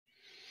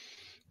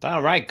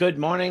All right. Good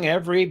morning,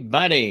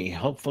 everybody.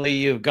 Hopefully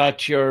you've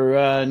got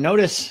your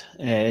notice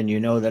and you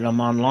know that I'm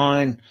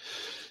online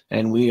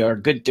and we are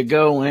good to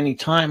go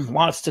anytime.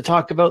 Lots to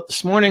talk about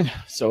this morning.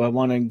 So I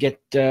want to get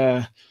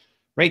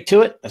right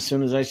to it. As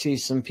soon as I see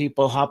some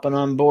people hopping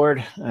on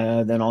board,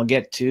 then I'll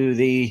get to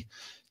the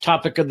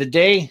topic of the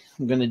day.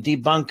 I'm going to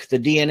debunk the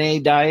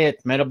DNA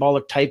diet,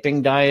 metabolic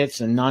typing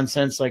diets, and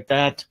nonsense like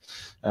that.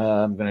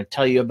 I'm going to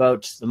tell you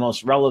about the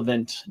most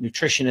relevant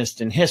nutritionist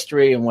in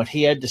history and what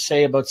he had to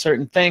say about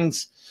certain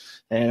things.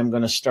 And I'm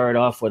going to start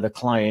off with a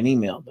client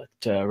email.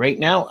 But right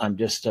now, I'm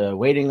just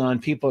waiting on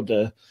people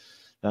to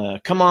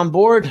come on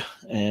board.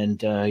 And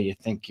you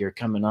think you're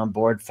coming on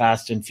board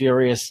fast and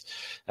furious.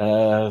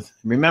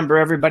 Remember,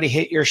 everybody,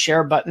 hit your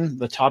share button.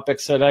 The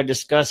topics that I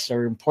discuss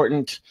are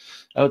important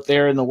out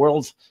there in the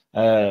world.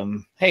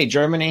 Hey,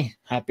 Germany,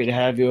 happy to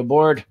have you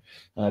aboard.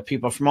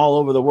 People from all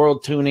over the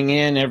world tuning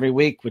in every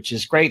week, which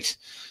is great.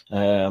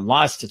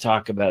 Lots to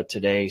talk about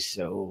today.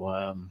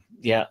 So,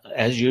 yeah,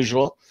 as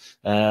usual,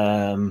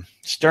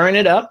 stirring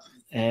it up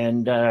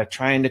and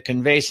trying to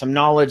convey some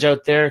knowledge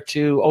out there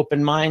to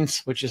open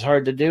minds, which is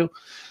hard to do.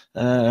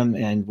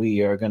 And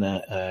we are going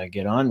to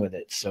get on with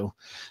it. So,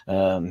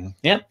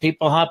 yeah,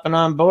 people hopping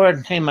on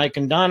board. Hey, Mike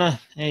and Donna.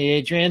 Hey,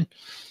 Adrian.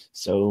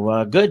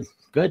 So good.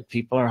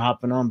 People are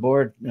hopping on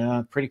board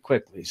pretty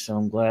quickly. So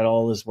I'm glad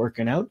all is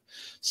working out.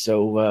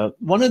 So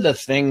one of the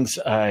things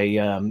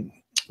I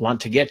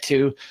want to get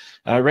to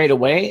right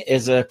away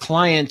is a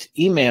client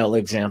email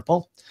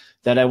example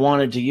that I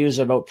wanted to use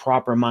about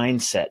proper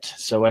mindset.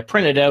 So I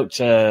printed out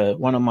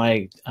one of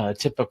my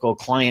typical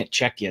client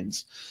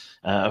check-ins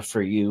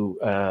for you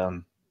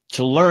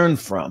to learn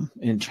from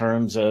in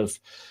terms of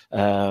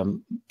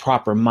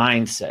proper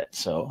mindset.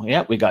 So,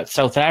 yeah, we got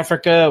South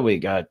Africa, we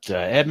got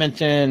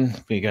Edmonton,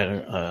 we got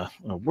a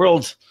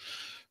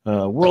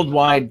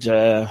worldwide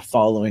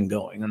following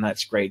going, and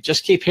that's great.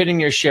 Just keep hitting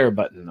your share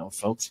button, though,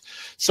 folks.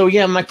 So,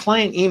 yeah, my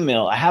client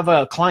email, I have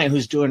a client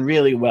who's doing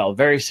really well,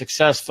 very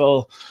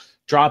successful,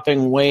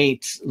 dropping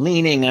weight,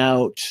 leaning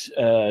out,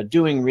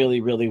 doing really,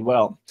 really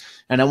well.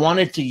 And I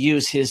wanted to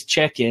use his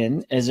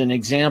check-in as an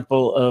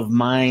example of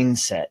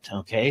mindset,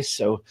 okay?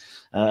 So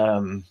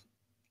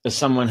as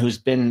someone who's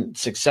been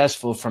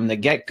successful from the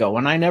get-go,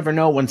 and I never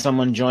know when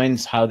someone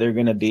joins how they're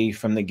going to be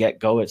from the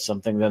get-go. It's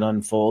something that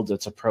unfolds.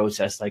 It's a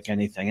process like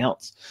anything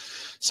else.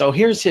 So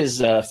here's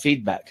his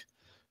feedback.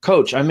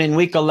 Coach, I'm in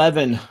week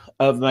 11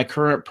 of my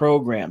current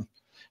program.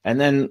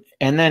 And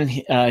then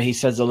he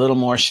says a little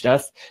more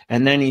stuff.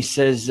 And then he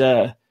says,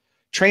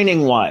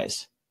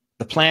 training-wise,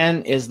 the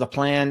plan is the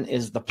plan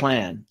is the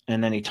plan.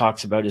 And then he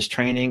talks about his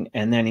training.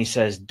 And then he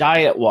says,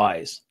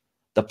 diet-wise,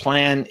 the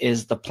plan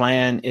is the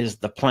plan is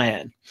the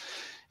plan.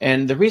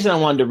 And the reason I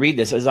wanted to read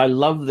this is I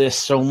love this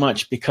so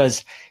much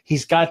because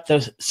he's got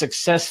the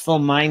successful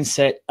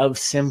mindset of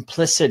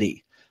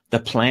simplicity. The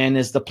plan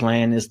is the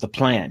plan is the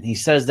plan. He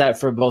says that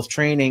for both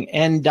training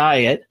and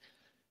diet.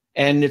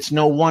 And it's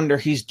no wonder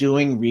he's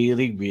doing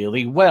really,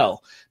 really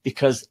well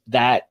because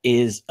that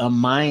is a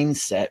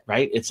mindset,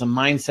 right? It's a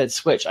mindset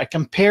switch. I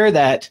compare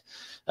that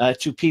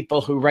to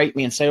people who write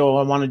me and say, oh,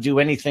 I want to do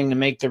anything to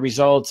make the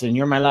results and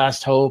you're my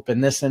last hope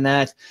and this and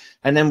that.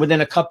 And then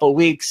within a couple of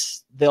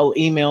weeks, they'll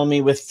email me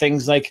with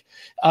things like,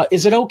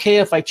 is it okay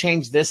if I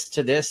change this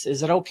to this?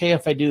 Is it okay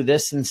if I do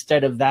this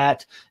instead of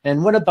that?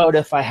 And what about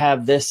if I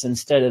have this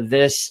instead of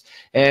this?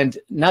 And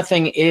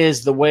nothing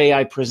is the way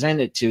I present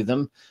it to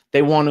them.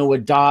 They want to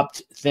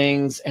adopt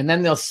things. And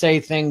then they'll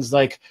say things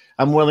like,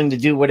 I'm willing to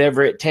do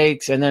whatever it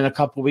takes. And then a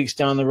couple of weeks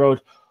down the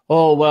road,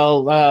 oh,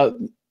 well,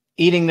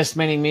 eating this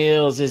many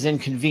meals is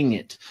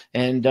inconvenient.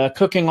 And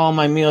cooking all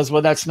my meals,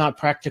 well, that's not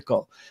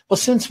practical. Well,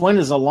 since when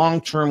is a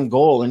long-term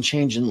goal in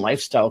changing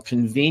lifestyle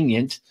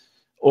convenient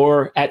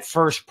or at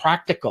first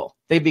practical?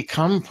 They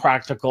become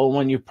practical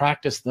when you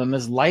practice them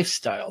as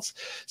lifestyles.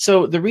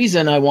 So the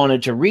reason I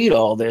wanted to read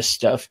all this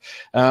stuff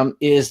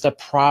is the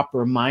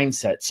proper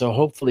mindset. So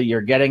hopefully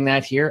you're getting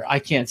that here. I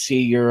can't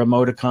see your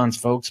emoticons,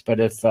 folks, but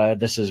if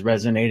this is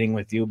resonating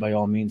with you, by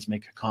all means,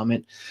 make a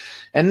comment.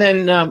 And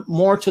then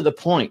more to the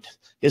point,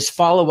 his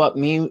follow-up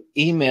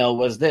email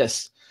was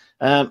this.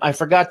 I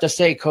forgot to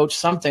say, Coach,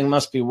 something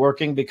must be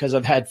working because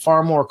I've had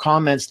far more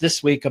comments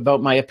this week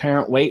about my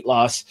apparent weight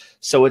loss,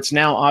 so it's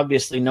now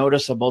obviously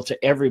noticeable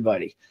to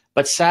everybody.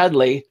 But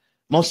sadly,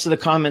 most of the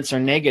comments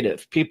are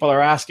negative. People are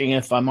asking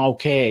if I'm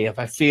okay, if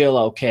I feel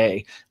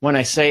okay. When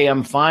I say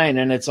I'm fine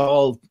and it's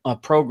all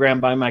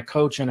programmed by my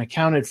coach and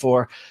accounted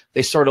for,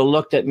 they sort of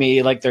looked at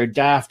me like they're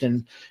daft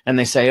and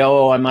they say,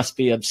 oh, I must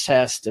be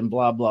obsessed and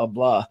blah, blah,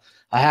 blah.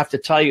 I have to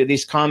tell you,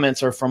 these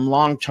comments are from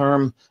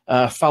long-term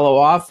fellow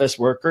office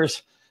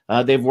workers.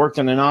 They've worked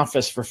in an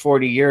office for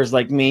 40 years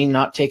like me,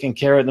 not taking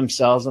care of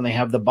themselves, and they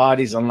have the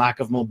bodies and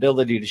lack of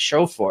mobility to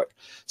show for it.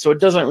 So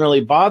it doesn't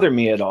really bother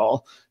me at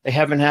all. They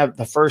haven't had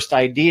the first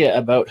idea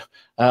about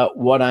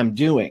what I'm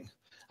doing.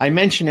 I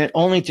mention it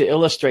only to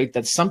illustrate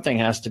that something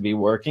has to be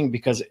working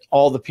because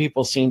all the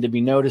people seem to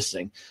be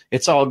noticing.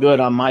 It's all good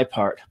on my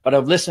part, but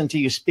I've listened to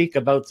you speak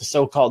about the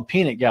so-called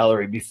peanut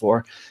gallery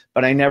before,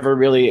 but I never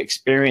really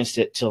experienced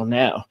it till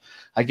now.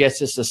 I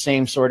guess it's the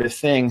same sort of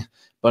thing,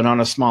 but on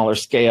a smaller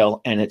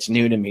scale, and it's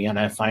new to me, and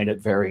I find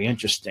it very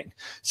interesting.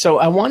 So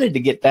I wanted to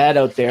get that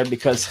out there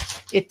because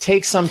it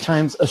takes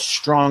sometimes a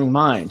strong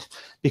mind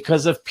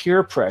because of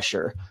peer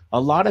pressure. A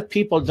lot of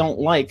people don't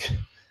like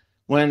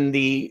when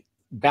the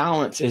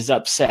balance is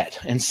upset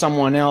and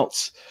someone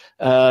else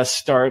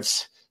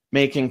starts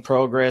making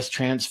progress,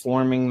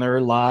 transforming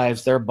their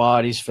lives, their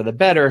bodies for the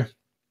better.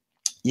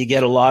 You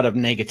get a lot of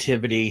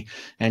negativity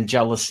and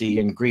jealousy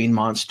and green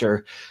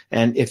monster.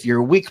 And if you're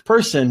a weak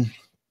person,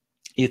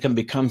 you can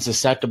become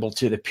susceptible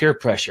to the peer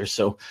pressure.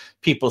 So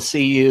people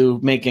see you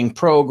making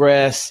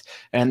progress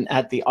and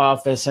at the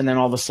office, and then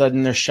all of a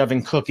sudden they're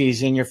shoving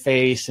cookies in your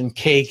face and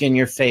cake in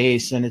your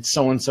face, and it's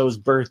so-and-so's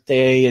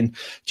birthday, and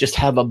just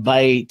have a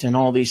bite and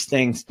all these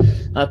things.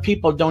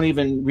 People don't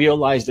even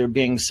realize they're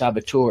being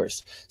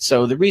saboteurs.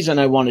 So the reason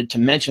I wanted to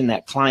mention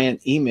that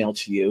client email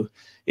to you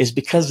is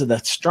because of the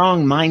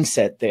strong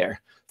mindset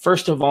there.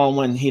 First of all,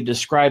 when he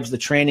describes the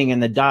training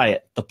and the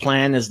diet, the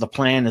plan is the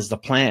plan is the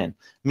plan,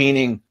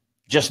 meaning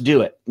just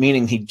do it,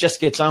 meaning he just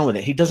gets on with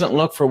it. He doesn't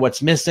look for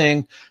what's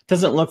missing,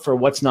 doesn't look for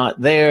what's not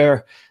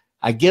there.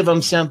 I give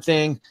him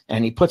something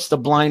and he puts the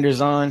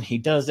blinders on. He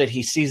does it.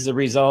 He sees the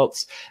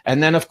results.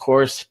 And then, of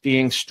course,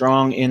 being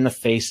strong in the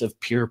face of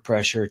peer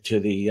pressure to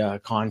the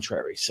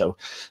contrary. So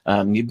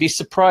you'd be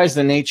surprised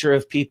the nature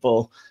of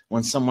people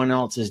when someone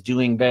else is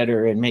doing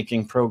better and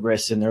making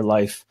progress in their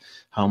life,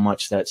 how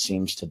much that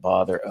seems to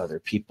bother other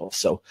people.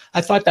 So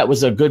I thought that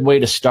was a good way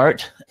to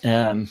start.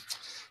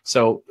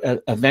 So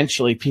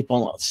eventually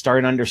people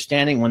start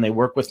understanding when they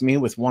work with me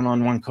with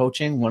one-on-one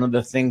coaching. One of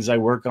the things I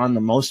work on the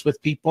most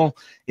with people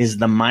is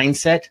the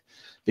mindset,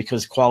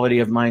 because quality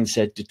of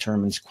mindset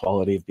determines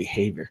quality of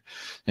behavior.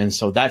 And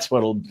so that's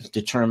what will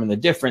determine the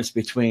difference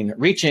between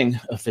reaching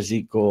a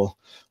physique goal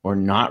or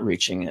not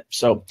reaching it.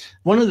 So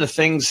one of the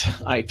things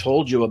I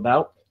told you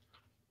about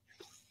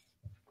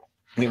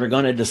we were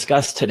going to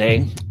discuss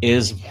today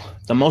is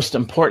the most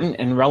important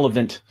and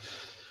relevant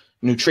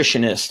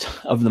nutritionist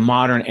of the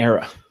modern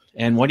era,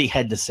 and what he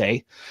had to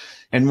say,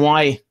 and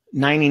why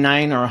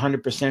 99 or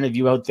 100% of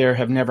you out there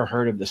have never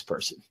heard of this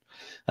person.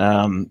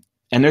 And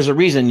there's a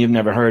reason you've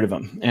never heard of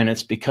him, and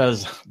it's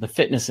because the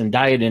fitness and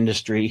diet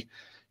industry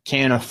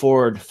can't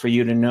afford for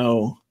you to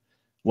know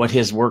what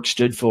his work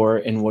stood for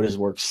and what his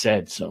work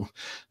said. So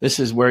this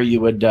is where you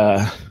would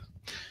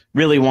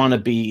really want to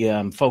be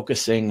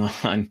focusing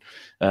on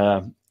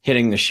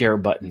hitting the share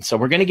button. So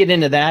we're going to get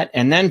into that,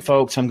 and then,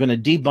 folks, I'm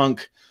going to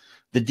debunk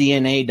the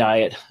DNA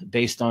diet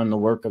based on the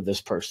work of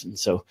this person.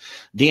 So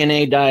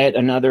DNA diet,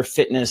 another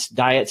fitness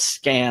diet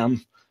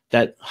scam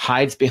that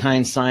hides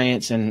behind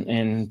science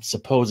and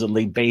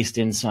supposedly based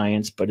in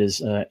science, but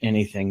is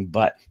anything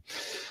but.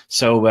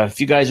 So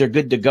if you guys are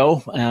good to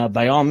go,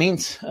 by all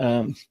means,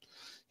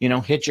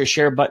 hit your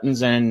share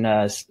buttons and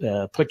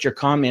put your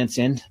comments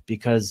in,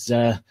 because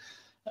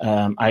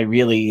I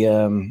really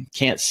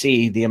can't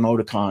see the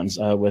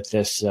emoticons with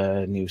this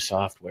new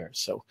software.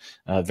 So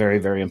very,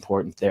 very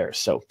important there.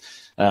 So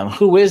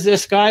who is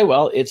this guy?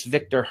 Well, it's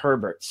Victor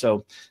Herbert.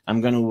 So I'm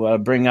going to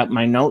bring up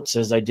my notes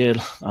as I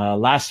did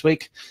last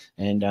week,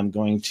 and I'm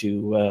going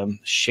to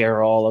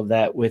share all of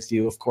that with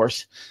you, of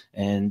course,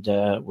 and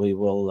we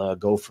will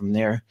go from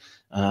there.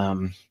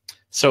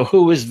 So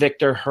who is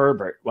Victor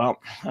Herbert?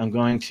 Well, I'm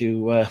going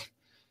to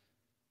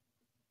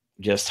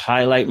just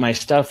highlight my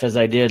stuff as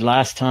I did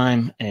last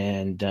time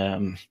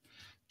and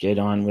get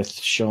on with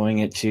showing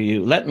it to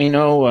you. Let me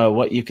know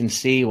what you can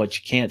see, what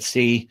you can't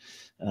see,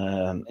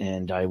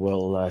 and I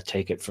will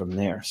take it from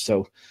there.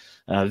 So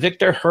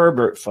Victor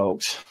Herbert,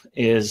 folks,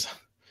 is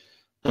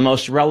the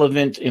most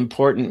relevant,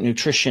 important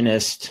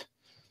nutritionist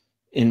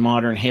in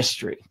modern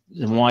history.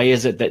 And why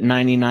is it that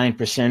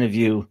 99% of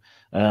you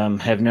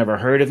have never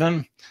heard of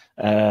him?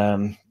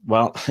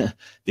 Well,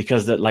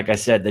 because like I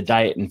said, the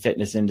diet and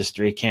fitness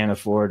industry can't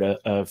afford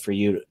for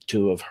you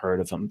to have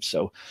heard of them.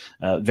 So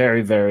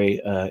very,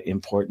 very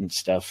important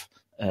stuff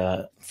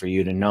for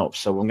you to know.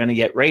 So we're going to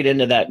get right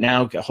into that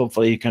now.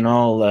 Hopefully you can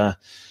all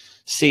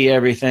see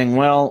everything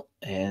well.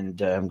 And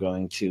I'm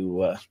going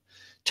to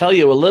tell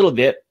you a little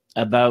bit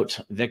about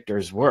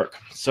Victor's work.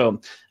 So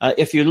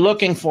if you're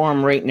looking for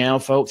him right now,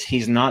 folks,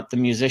 he's not the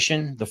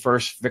musician. The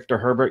first Victor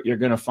Herbert you're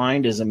going to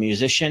find is a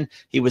musician.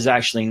 He was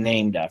actually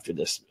named after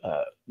this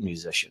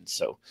musician.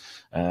 So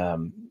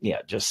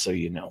yeah, just so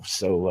you know.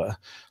 So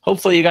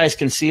hopefully you guys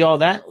can see all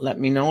that. Let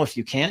me know if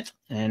you can't,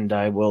 and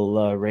I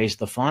will raise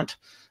the font,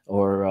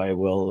 or I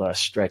will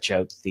stretch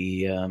out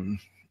the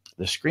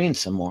screen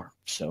some more.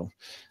 So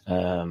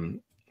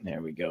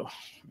there we go,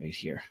 right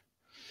here.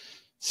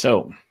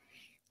 So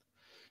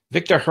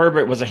Victor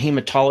Herbert was a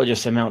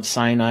hematologist at Mount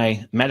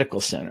Sinai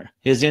Medical Center.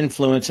 His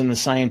influence in the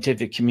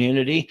scientific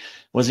community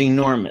was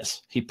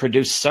enormous. He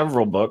produced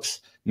several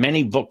books,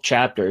 many book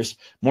chapters,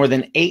 more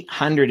than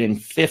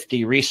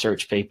 850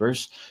 research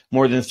papers,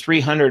 more than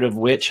 300 of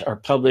which are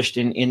published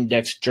in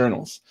index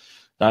journals.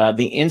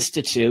 The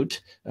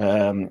Institute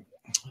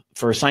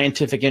for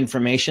Scientific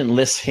Information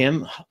lists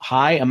him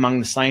high among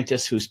the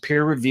scientists whose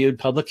peer-reviewed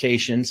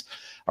publications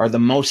are the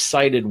most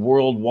cited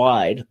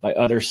worldwide by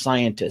other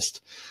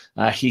scientists.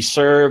 He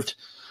served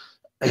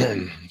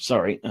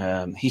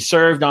he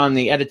served on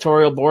the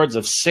editorial boards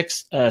of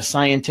 6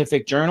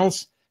 scientific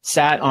journals,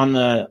 sat on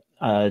the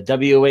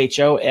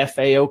WHO,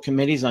 FAO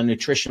committees on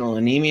nutritional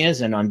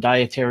anemias and on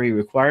dietary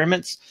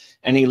requirements,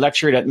 and he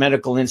lectured at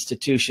medical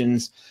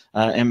institutions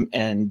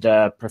and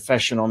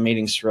professional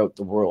meetings throughout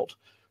the world.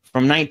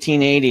 From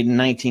 1980 to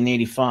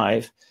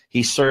 1985,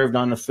 he served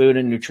on the Food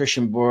and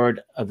Nutrition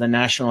Board of the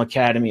National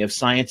Academy of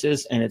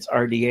Sciences and its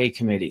RDA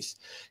committees.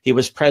 He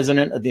was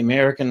president of the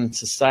American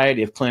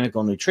Society of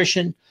Clinical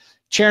Nutrition,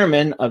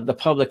 chairman of the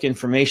Public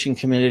Information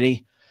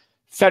Committee,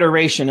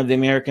 Federation of the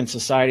American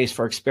Societies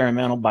for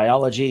Experimental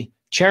Biology,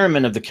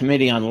 chairman of the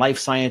Committee on Life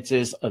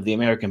Sciences of the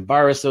American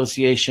Bar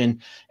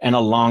Association, and a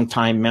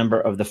longtime member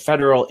of the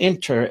Federal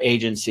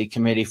Interagency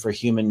Committee for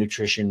Human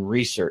Nutrition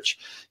Research.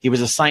 He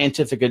was a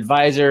scientific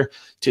advisor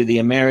to the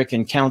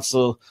American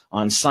Council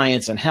on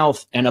Science and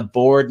Health and a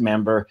board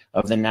member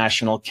of the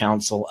National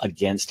Council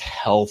Against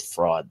Health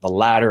Fraud, the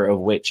latter of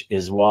which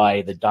is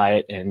why the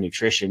diet and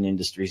nutrition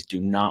industries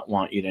do not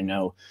want you to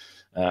know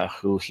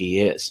who he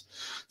is.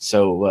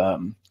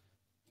 So,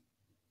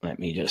 let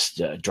me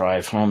just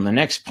drive home the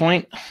next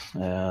point.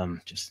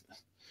 Just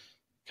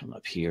come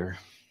up here.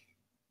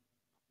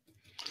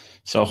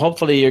 So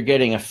hopefully you're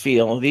getting a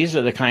feel. These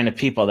are the kind of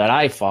people that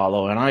I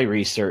follow and I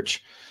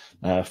research,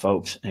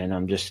 folks. And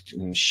I'm just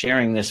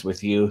sharing this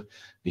with you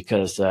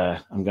because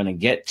I'm going to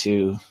get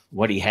to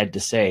what he had to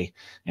say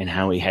and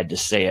how he had to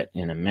say it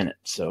in a minute.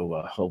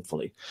 So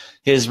hopefully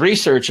his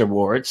research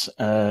awards.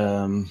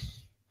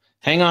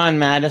 Hang on,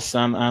 Mattis.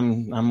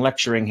 I'm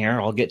lecturing here.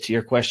 I'll get to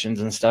your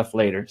questions and stuff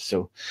later.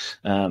 So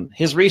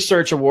his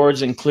research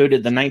awards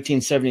included the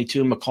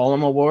 1972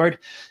 McCollum Award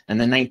and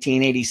the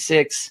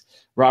 1986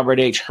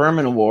 Robert H.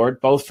 Herman Award,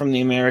 both from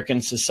the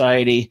American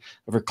Society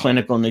for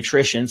Clinical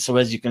Nutrition. So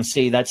as you can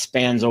see, that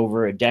spans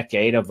over a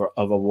decade of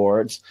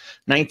awards.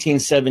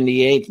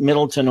 1978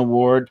 Middleton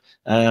Award,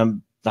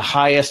 the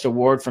highest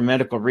award for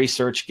medical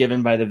research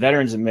given by the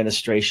Veterans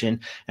Administration,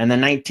 and the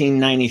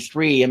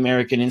 1993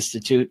 American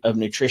Institute of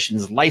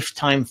Nutrition's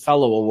Lifetime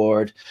Fellow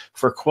Award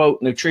for, quote,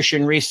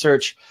 nutrition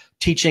research,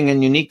 teaching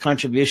and unique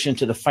contribution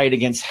to the fight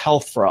against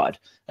health fraud.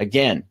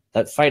 Again,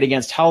 that fight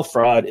against health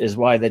fraud is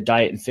why the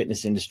diet and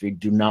fitness industry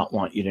do not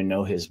want you to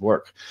know his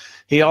work.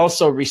 He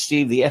also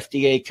received the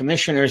FDA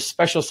Commissioner's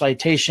Special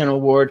Citation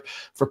Award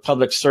for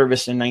Public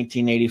Service in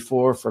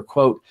 1984 for,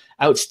 quote,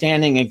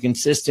 outstanding and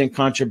consistent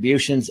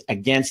contributions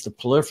against the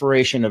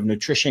proliferation of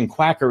nutrition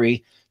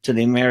quackery to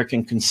the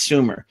American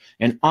consumer,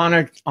 an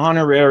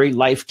honorary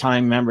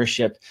lifetime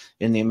membership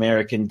in the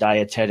American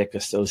Dietetic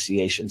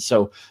Association.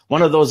 So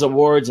one of those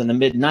awards in the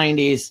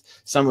mid-90s,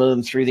 some of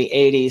them through the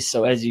 80s.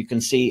 So as you can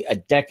see, a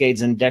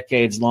decades and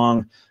decades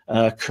long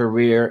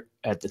career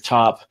at the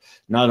top,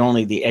 not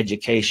only the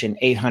education,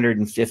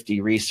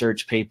 850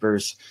 research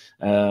papers,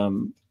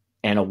 and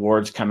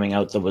awards coming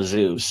out the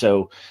wazoo.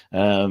 So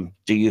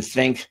do you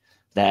think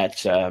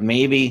that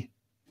maybe,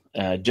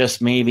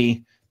 just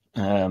maybe,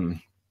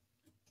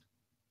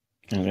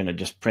 I'm going to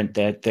just print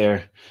that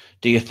there.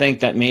 Do you think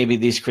that maybe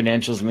these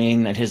credentials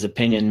mean that his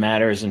opinion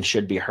matters and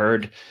should be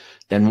heard?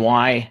 Then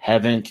why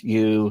haven't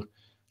you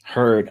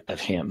heard of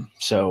him?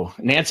 So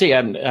Nancy,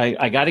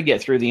 I got to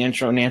get through the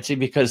intro, Nancy,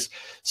 because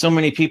so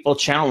many people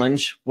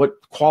challenge what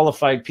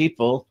qualified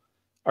people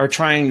are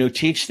trying to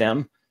teach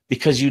them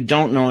because you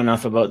don't know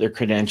enough about their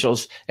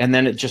credentials. And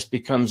then it just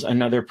becomes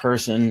another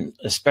person,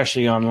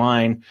 especially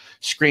online,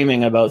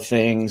 screaming about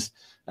things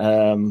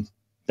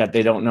that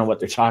they don't know what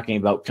they're talking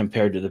about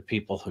compared to the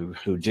people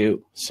who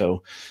do.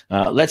 So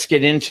let's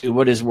get into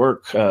what his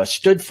work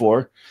stood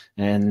for.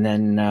 And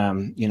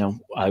then, you know,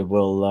 I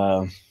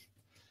will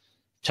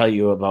tell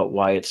you about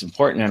why it's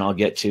important, and I'll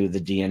get to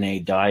the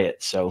DNA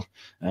diet. So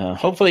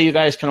hopefully you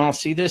guys can all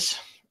see this.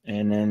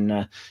 And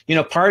then, you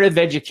know, part of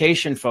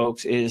education,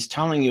 folks, is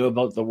telling you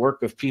about the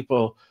work of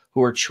people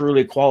who are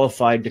truly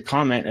qualified to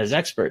comment as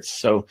experts.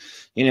 So,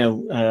 you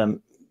know,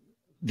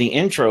 the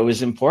intro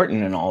is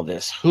important in all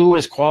this. Who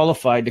is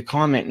qualified to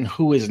comment and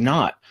who is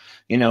not?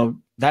 You know,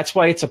 that's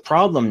why it's a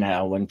problem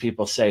now when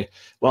people say,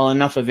 well,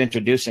 enough of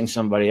introducing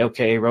somebody.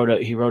 Okay, he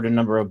wrote a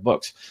number of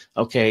books.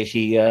 Okay,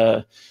 he,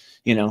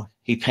 you know,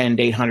 he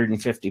penned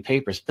 850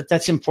 papers, but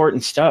that's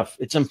important stuff.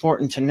 It's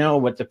important to know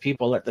what the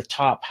people at the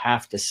top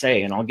have to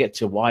say, and I'll get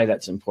to why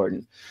that's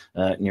important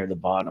near the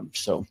bottom.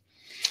 So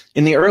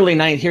in the early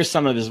here's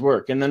some of his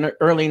work. In the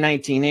early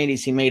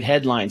 1980s, he made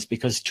headlines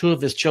because two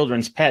of his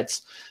children's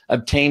pets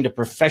obtained a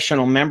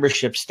professional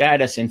membership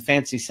status in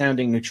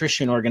fancy-sounding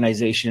nutrition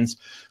organizations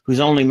whose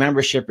only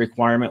membership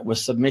requirement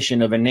was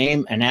submission of a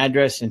name, an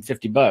address, and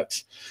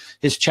 $50.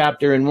 His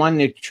chapter in one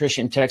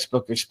nutrition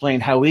textbook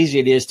explained how easy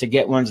it is to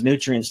get one's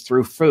nutrients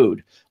through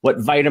food,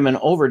 what vitamin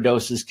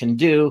overdoses can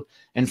do,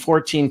 and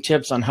 14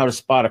 tips on how to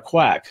spot a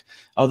quack.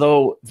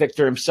 Although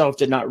Victor himself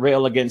did not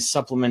rail against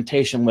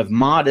supplementation with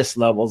modest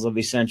levels of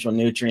essential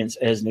nutrients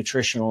as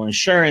nutritional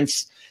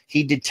insurance,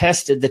 he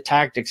detested the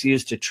tactics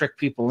used to trick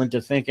people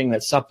into thinking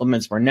that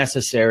supplements were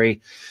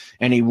necessary,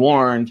 and he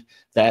warned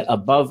that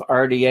above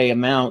RDA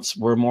amounts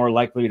were more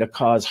likely to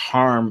cause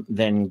harm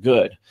than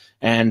good.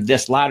 And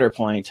this latter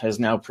point has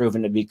now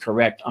proven to be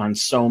correct on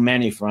so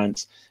many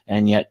fronts,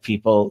 and yet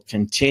people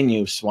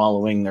continue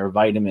swallowing their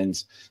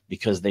vitamins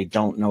because they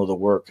don't know the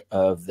work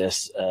of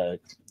this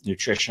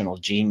nutritional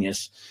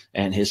genius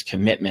and his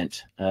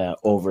commitment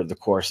over the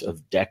course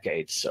of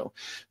decades. So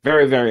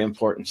very, very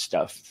important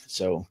stuff.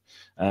 So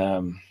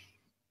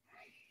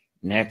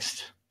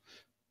next,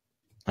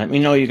 let me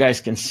know you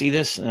guys can see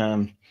this.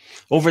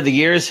 Over the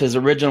years, his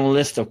original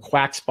list of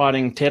quack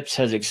spotting tips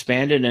has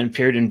expanded and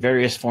appeared in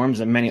various forms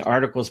in many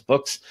articles,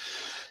 books,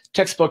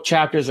 textbook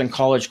chapters, and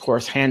college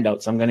course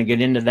handouts. I'm going to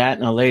get into that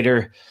in a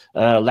later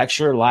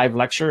live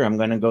lecture. I'm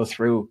going to go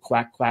through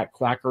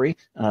quackery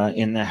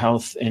in the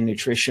health and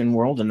nutrition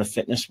world and the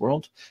fitness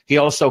world. He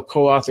also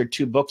co-authored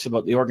 2 books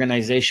about the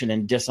organization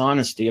and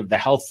dishonesty of the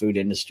health food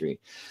industry.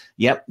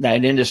 Yep,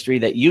 that industry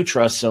that you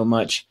trust so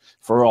much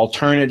for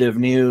alternative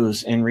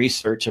news and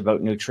research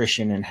about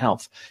nutrition and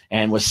health.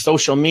 And with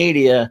social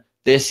media,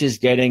 this is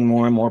getting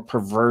more and more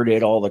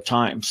perverted all the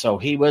time. So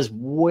he was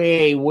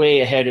way, way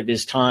ahead of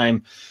his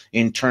time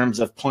in terms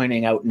of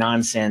pointing out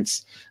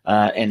nonsense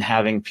and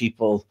having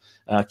people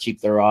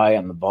keep their eye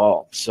on the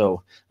ball.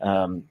 So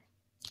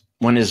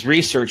when his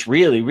research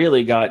really,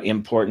 really got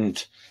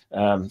important,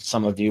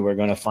 some of you are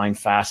going to find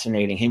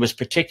fascinating. He was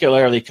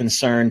particularly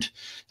concerned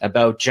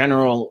about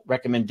general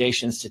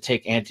recommendations to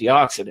take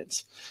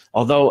antioxidants.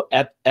 Although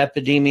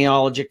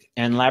epidemiologic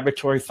and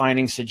laboratory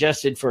findings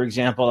suggested, for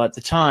example, at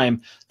the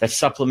time, that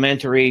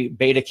supplementary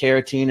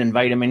beta-carotene and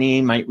vitamin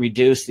E might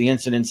reduce the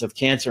incidence of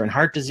cancer and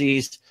heart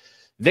disease,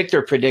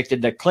 Victor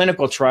predicted that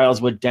clinical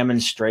trials would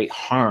demonstrate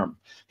harm.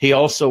 He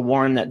also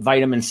warned that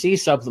vitamin C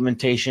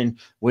supplementation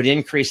would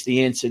increase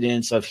the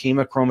incidence of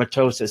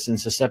hemochromatosis in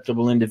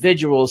susceptible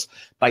individuals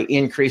by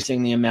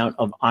increasing the amount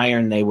of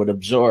iron they would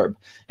absorb.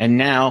 And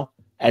now,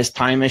 as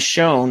time has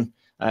shown,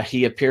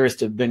 he appears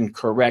to have been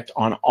correct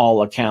on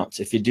all accounts.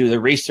 If you do the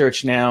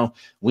research now,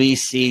 we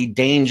see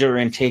danger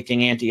in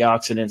taking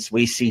antioxidants.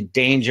 We see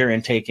danger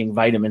in taking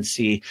vitamin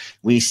C.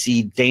 We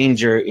see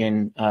danger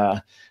in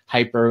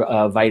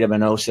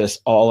hypervitaminosis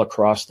all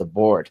across the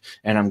board.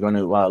 And I'm going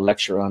to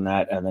lecture on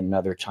that at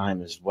another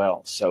time as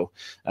well. So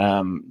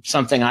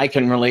something I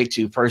can relate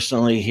to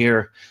personally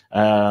here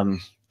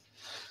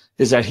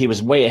is that he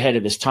was way ahead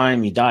of his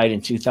time. He died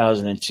in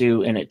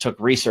 2002, and it took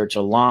research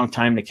a long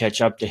time to catch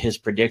up to his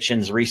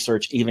predictions,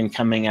 research even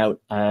coming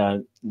out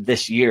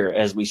this year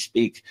as we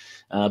speak.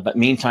 But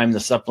meantime, the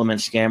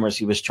supplement scammers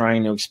he was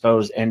trying to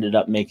expose ended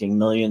up making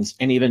millions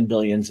and even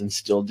billions, and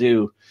still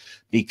do,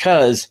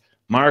 because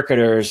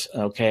marketers,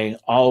 okay,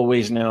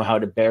 always know how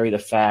to bury the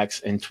facts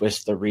and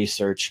twist the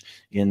research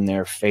in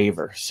their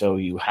favor. So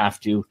you have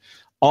to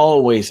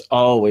always,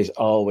 always,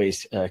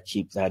 always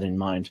keep that in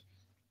mind.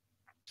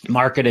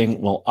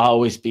 Marketing will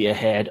always be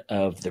ahead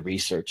of the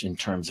research in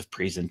terms of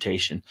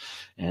presentation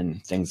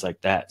and things like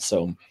that.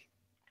 So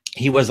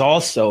he was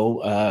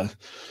also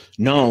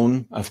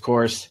known, of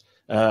course,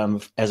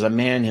 as a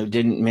man who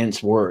didn't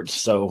mince words.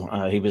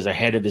 So he was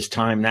ahead of his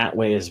time that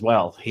way as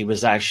well. He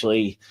was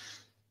actually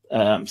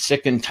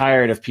sick and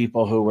tired of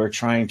people who were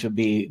trying to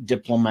be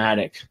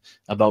diplomatic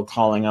about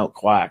calling out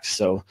quacks.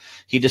 So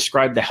he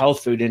described the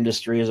health food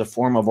industry as a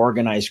form of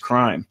organized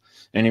crime,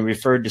 and he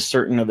referred to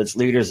certain of its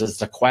leaders as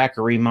the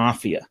quackery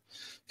mafia.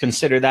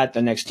 Consider that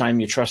the next time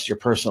you trust your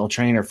personal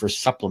trainer for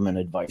supplement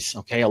advice.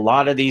 Okay, a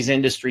lot of these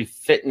industry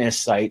fitness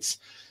sites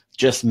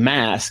just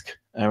mask,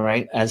 all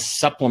right, as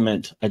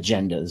supplement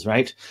agendas,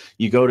 right?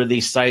 You go to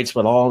these sites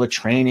with all the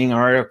training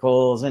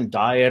articles and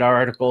diet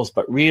articles,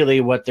 but really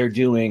what they're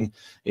doing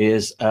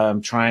is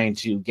trying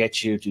to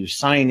get you to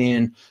sign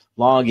in,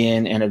 log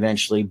in, and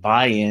eventually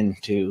buy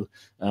into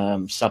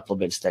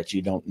supplements that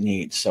you don't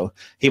need. So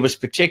he was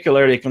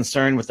particularly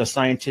concerned with the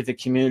scientific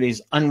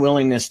community's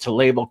unwillingness to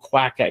label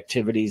quack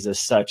activities as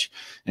such.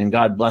 And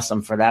God bless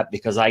him for that,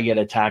 because I get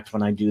attacked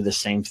when I do the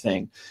same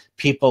thing.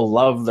 People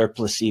love their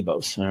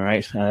placebos, all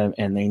right,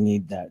 and they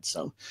need that.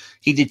 So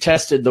he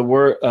detested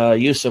the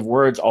use of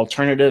words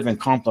alternative and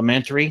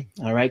complementary,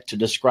 all right, to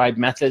describe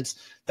methods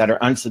that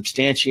are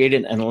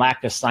unsubstantiated and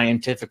lack a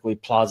scientifically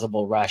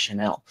plausible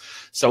rationale.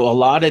 So a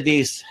lot of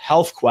these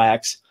health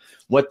quacks,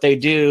 what they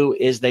do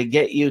is they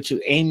get you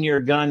to aim your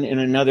gun in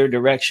another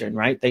direction,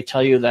 right? They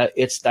tell you that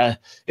it's the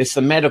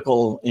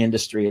medical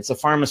industry, it's the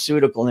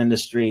pharmaceutical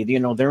industry. You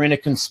know, they're in a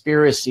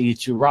conspiracy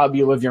to rob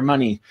you of your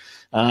money,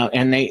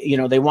 and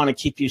they want to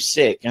keep you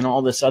sick and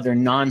all this other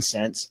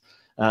nonsense.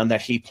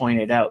 that he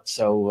pointed out.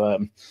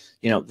 So,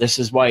 this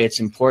is why it's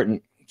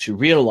important to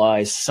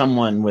realize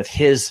someone with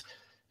his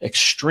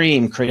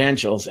extreme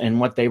credentials and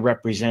what they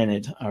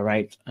represented, all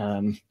right,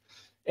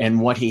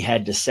 and what he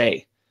had to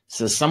say.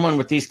 So someone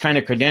with these kind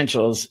of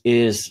credentials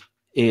is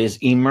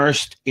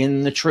immersed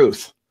in the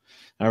truth.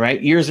 All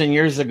right. Years and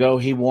years ago,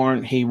 he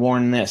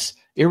warned this: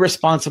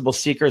 irresponsible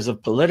seekers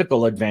of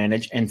political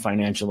advantage and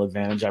financial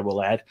advantage, I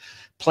will add,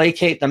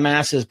 placate the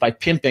masses by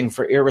pimping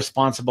for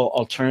irresponsible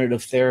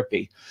alternative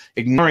therapy,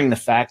 ignoring the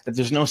fact that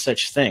there's no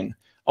such thing.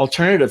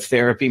 Alternative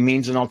therapy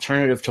means an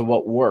alternative to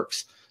what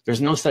works. There's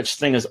no such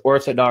thing as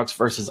orthodox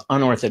versus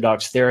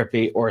unorthodox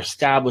therapy or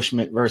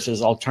establishment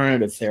versus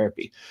alternative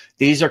therapy.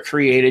 These are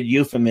created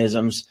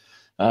euphemisms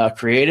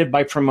created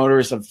by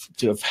promoters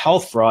of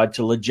health fraud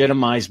to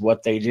legitimize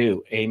what they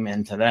do.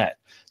 Amen to that.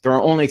 There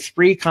are only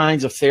 3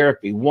 kinds of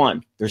therapy.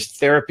 1, there's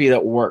therapy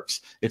that works.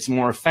 It's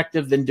more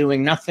effective than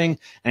doing nothing,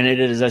 and it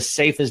is as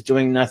safe as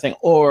doing nothing.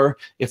 Or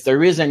if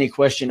there is any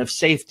question of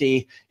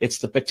safety, it's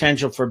the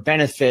potential for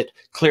benefit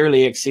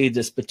clearly exceeds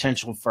its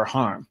potential for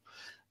harm.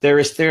 There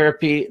is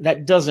therapy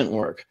that doesn't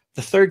work.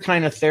 The 3rd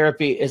kind of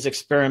therapy is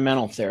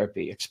experimental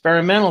therapy.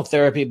 Experimental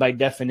therapy, by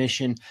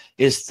definition,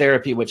 is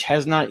therapy which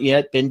has not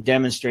yet been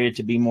demonstrated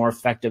to be more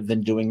effective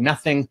than doing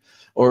nothing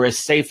or as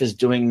safe as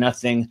doing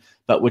nothing,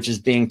 but which is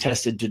being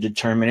tested to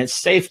determine its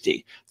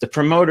safety. The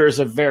promoters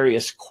of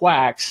various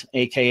quacks,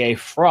 aka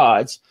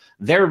frauds,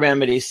 their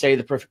remedies say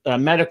the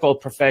medical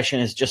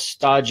profession is just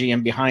stodgy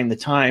and behind the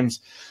times.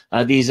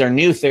 These are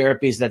new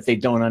therapies that they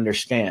don't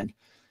understand.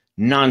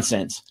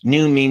 Nonsense.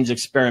 New means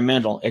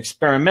experimental.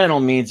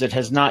 Experimental means it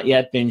has not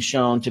yet been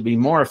shown to be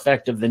more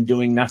effective than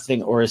doing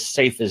nothing or as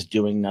safe as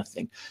doing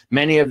nothing.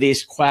 Many of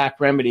these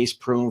quack remedies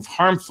prove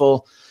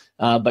harmful,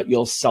 but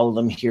you'll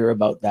seldom hear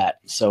about that.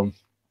 So,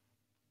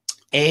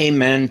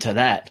 amen to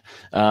that.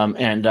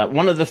 And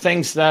one of the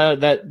things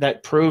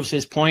that proves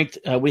his point,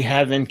 we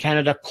have in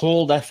Canada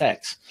cold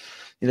FX.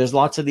 There's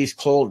lots of these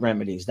cold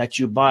remedies that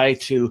you buy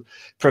to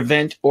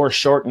prevent or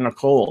shorten a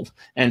cold.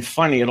 And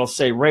funny, it'll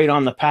say right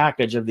on the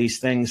package of these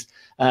things,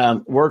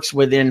 works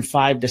within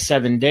 5 to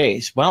 7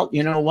 days. Well,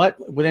 you know what?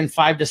 Within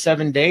 5 to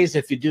 7 days,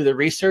 if you do the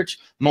research,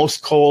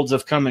 most colds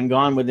have come and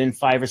gone within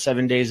 5 or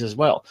 7 days as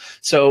well.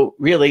 So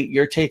really,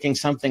 you're taking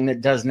something that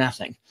does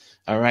nothing.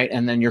 All right.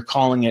 And then you're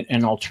calling it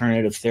an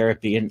alternative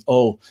therapy. And,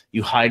 oh,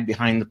 you hide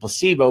behind the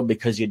placebo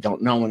because you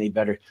don't know any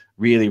better.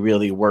 Really,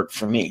 really worked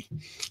for me.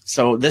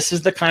 So this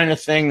is the kind of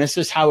thing. This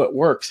is how it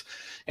works.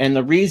 And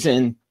the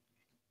reason,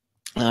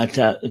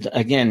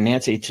 again,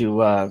 Nancy,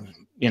 to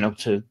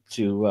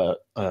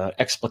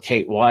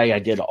explicate why I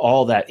did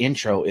all that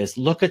intro is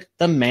look at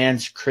the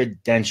man's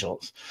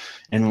credentials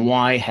and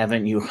why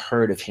haven't you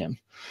heard of him?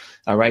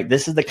 All right.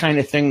 This is the kind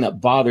of thing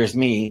that bothers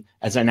me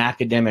as an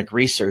academic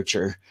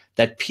researcher,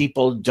 that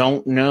people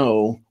don't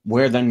know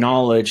where the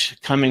knowledge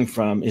coming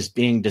from is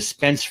being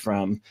dispensed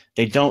from.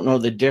 They don't know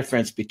the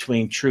difference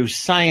between true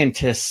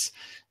scientists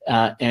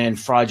and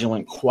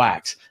fraudulent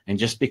quacks. And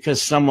just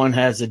because someone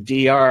has a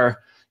DR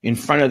in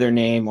front of their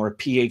name or a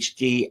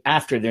PhD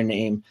after their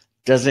name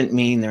doesn't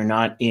mean they're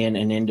not in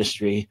an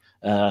industry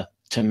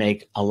to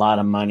make a lot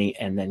of money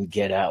and then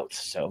get out.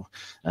 So,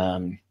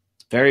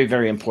 very,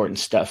 very important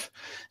stuff.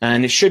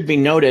 And it should be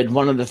noted,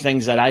 one of the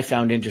things that I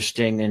found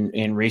interesting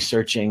in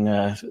researching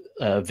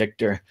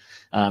Victor,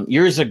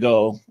 years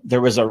ago, there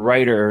was a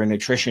writer, a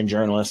nutrition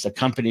journalist,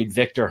 accompanied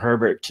Victor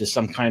Herbert to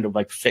some kind of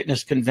like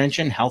fitness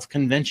convention, health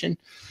convention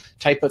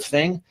type of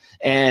thing.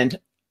 And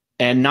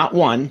not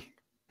 1,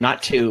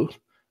 not 2,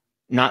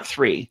 not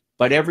 3,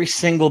 but every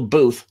single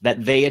booth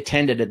that they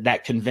attended at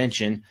that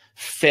convention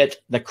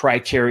fit the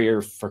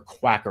criteria for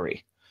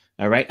quackery.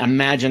 All right.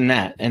 Imagine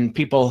that. And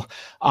people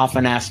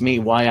often ask me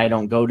why I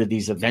don't go to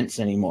these events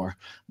anymore.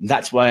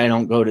 That's why I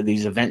don't go to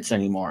these events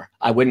anymore.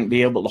 I wouldn't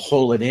be able to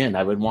hold it in.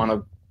 I would want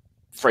to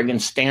friggin'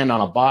 stand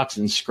on a box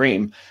and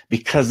scream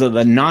because of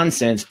the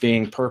nonsense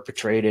being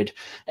perpetrated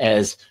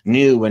as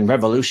new and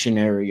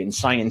revolutionary and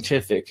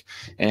scientific.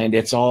 And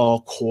it's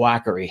all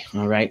quackery.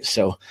 All right.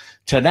 So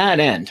to that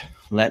end,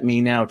 let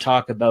me now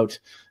talk about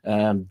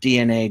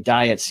DNA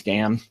diet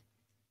scam.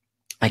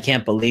 I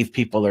can't believe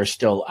people are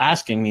still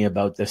asking me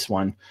about this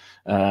one.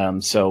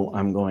 So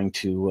I'm going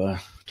to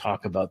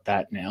talk about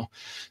that now.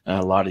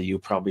 A lot of you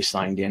probably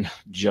signed in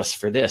just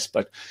for this,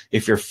 but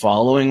if you're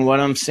following what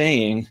I'm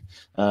saying,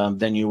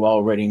 then you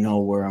already know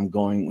where I'm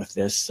going with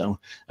this. So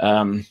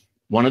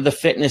one of the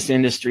fitness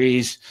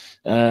industries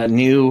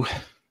new,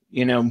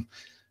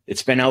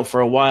 it's been out for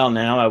a while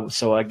now,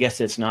 so I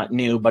guess it's not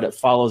new, but it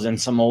follows in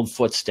some old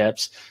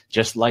footsteps,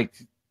 just like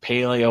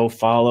paleo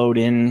followed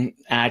in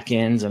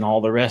Atkins and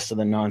all the rest of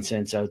the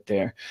nonsense out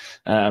there.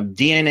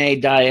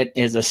 DNA diet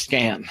is a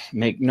scam.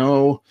 Make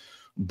no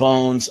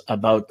bones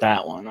about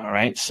that one. All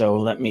right. So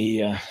let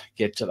me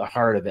get to the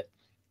heart of it,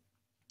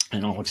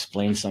 and I'll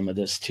explain some of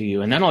this to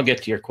you, and then I'll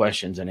get to your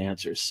questions and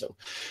answers. So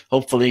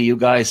hopefully you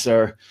guys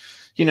are,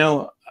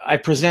 I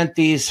present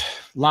these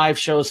live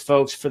shows,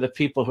 folks, for the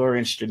people who are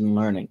interested in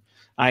learning.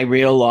 I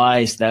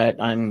realize that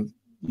I'm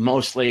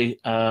mostly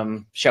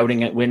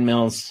shouting at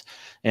windmills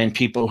and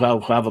people who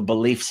have a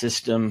belief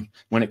system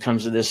when it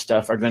comes to this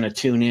stuff are going to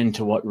tune in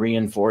to what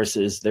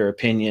reinforces their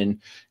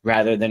opinion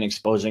rather than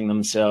exposing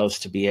themselves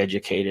to be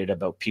educated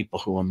about people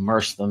who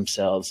immerse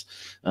themselves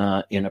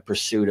in a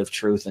pursuit of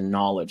truth and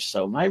knowledge.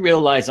 So I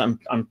realize I'm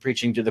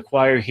preaching to the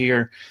choir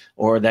here,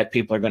 or that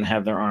people are going to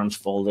have their arms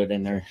folded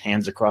and their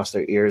hands across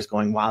their ears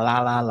going wah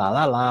la la la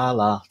la la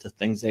la to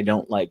things they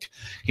don't like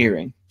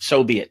hearing.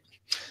 So be it.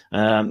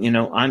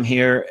 I'm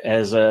here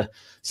as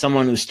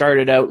someone who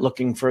started out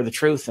looking for the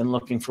truth and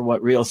looking for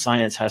what real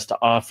science has to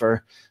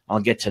offer. I'll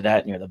get to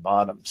that near the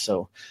bottom.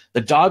 So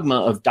the dogma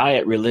of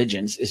diet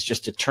religions is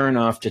just a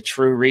turnoff to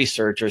true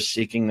researchers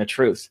seeking the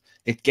truth.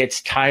 It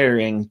gets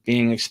tiring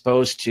being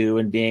exposed to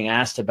and being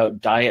asked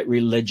about diet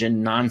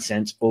religion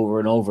nonsense over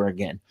and over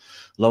again.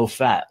 Low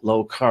fat,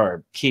 low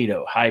carb,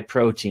 keto, high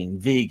protein,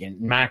 vegan,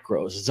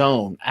 macros,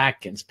 zone,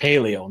 Atkins,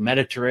 paleo,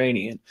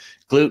 Mediterranean,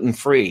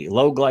 gluten-free,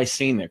 low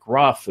glycemic,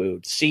 raw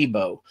food,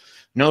 SIBO,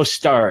 no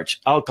starch,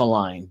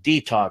 alkaline,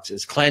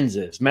 detoxes,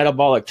 cleanses,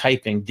 metabolic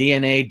typing,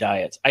 DNA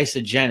diets,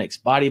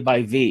 isogenics, body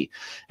by V,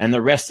 and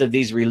the rest of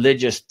these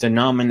religious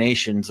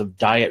denominations of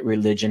diet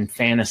religion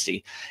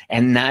fantasy.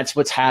 And that's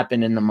what's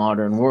happened in the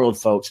modern world,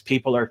 folks.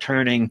 People are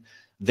turning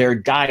their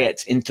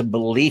diets into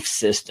belief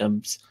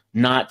systems,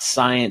 not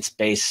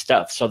science-based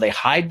stuff. So they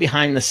hide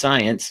behind the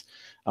science,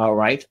 all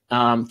right,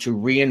 to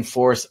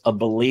reinforce a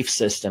belief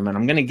system. And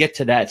I'm going to get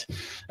to that.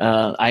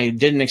 I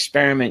did an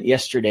experiment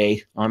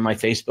yesterday on my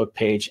Facebook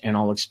page, and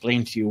I'll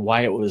explain to you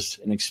why it was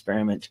an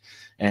experiment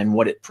and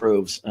what it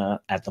proves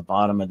at the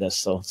bottom of this.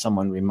 So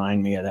someone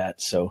remind me of that.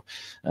 So,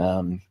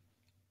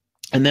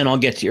 and then I'll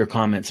get to your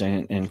comments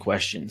and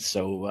questions.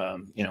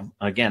 So,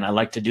 again, I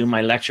like to do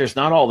my lectures,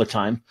 not all the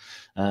time,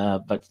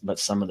 but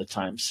some of the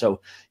time.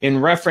 So in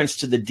reference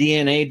to the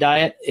DNA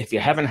diet, if you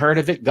haven't heard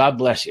of it, God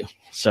bless you.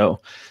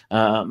 So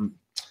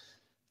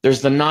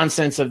there's the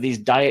nonsense of these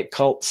diet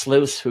cult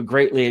sleuths who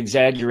greatly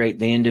exaggerate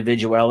the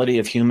individuality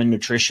of human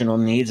nutritional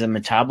needs and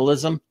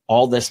metabolism.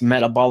 All this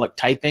metabolic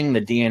typing the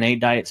DNA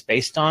diet's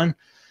based on.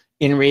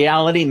 In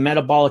reality,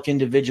 metabolic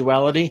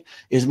individuality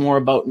is more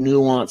about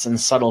nuance and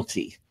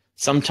subtlety.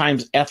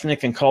 Sometimes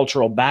ethnic and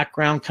cultural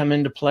background come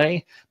into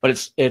play,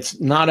 but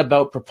it's not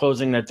about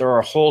proposing that there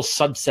are whole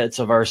subsets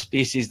of our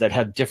species that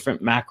have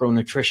different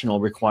macronutritional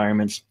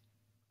requirements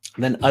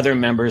than other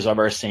members of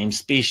our same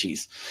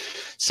species.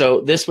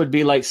 So this would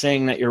be like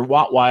saying that your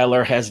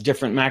Rottweiler has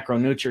different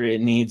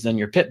macronutrient needs than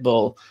your pit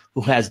bull, who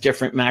has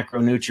different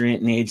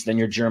macronutrient needs than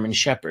your German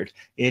Shepherd.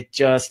 It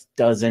just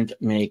doesn't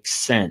make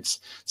sense.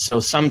 So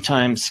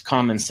sometimes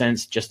common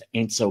sense just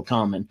ain't so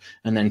common.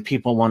 And then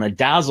people want to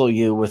dazzle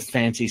you with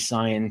fancy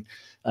sounding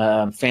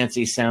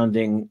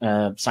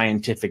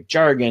scientific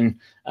jargon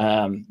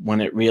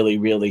when it really,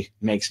 really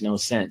makes no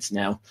sense.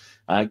 Now,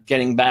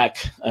 getting back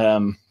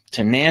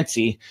to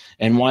Nancy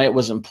and why it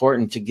was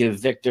important to give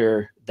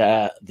Victor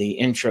the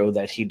intro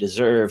that he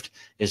deserved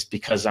is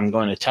because I'm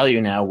going to tell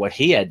you now what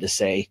he had to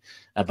say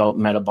about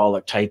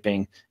metabolic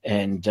typing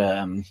and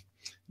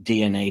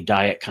DNA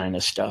diet kind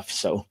of stuff.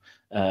 So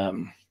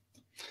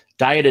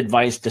diet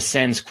advice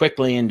descends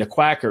quickly into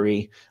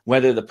quackery,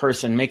 whether the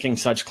person making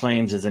such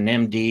claims is an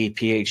MD,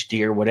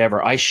 PhD, or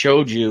whatever. I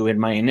showed you in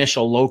my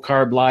initial low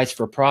carb lies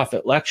for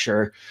profit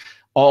lecture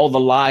all the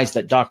lies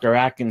that Dr.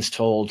 Atkins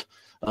told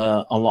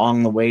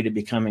along the way to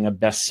becoming a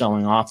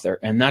best-selling author.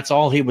 And that's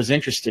all he was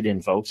interested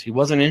in, folks. He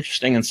wasn't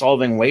interested in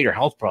solving weight or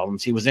health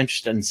problems. He was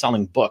interested in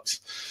selling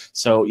books.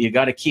 So you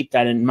got to keep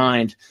that in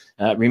mind.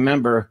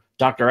 Remember,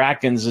 Dr.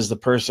 Atkins is the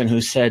person who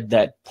said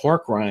that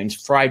pork rinds,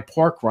 fried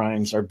pork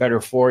rinds, are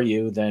better for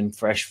you than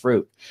fresh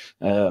fruit.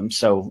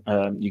 So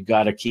you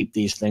got to keep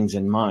these things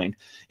in mind.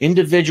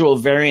 Individual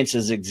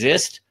variances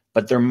exist,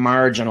 but they're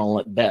marginal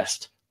at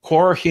best.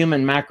 Core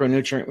human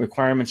macronutrient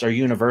requirements are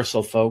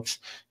universal, folks.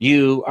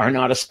 You are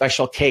not a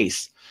special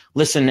case.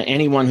 Listen to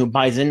anyone who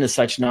buys into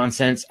such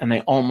nonsense, and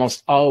they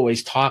almost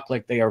always talk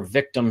like they are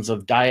victims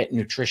of diet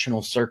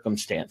nutritional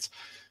circumstance.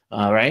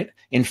 All right.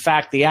 In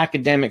fact, the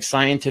academic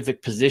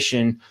scientific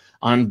position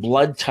on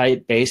blood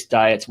type based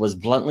diets was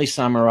bluntly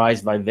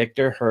summarized by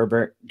Victor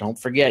Herbert. Don't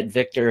forget,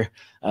 Victor,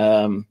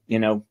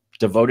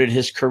 devoted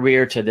his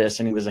career to this,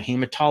 and he was a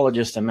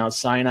hematologist at Mount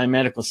Sinai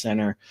Medical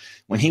Center.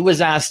 When he was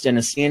asked in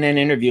a CNN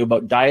interview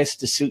about diets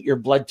to suit your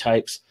blood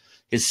types,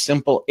 his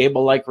simple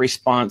Abel-like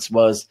response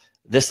was,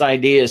 "This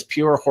idea is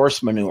pure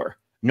horse manure,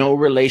 no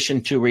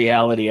relation to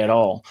reality at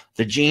all.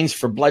 The genes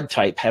for blood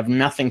type have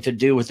nothing to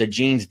do with the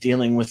genes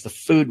dealing with the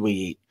food we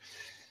eat."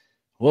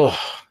 Whoa,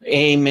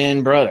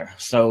 amen, brother.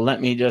 So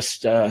let me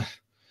just, I'm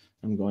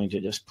going to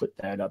just put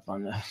that up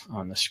on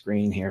the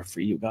screen here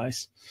for you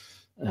guys.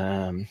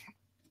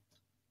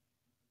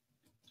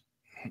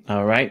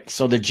 All right.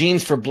 So the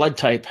genes for blood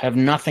type have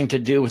nothing to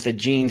do with the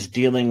genes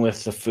dealing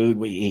with the food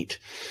we eat.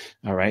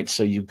 All right.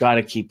 So you've got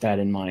to keep that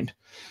in mind.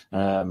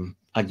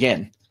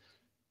 Again,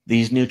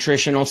 These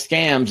nutritional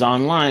scams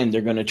online,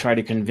 they're going to try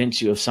to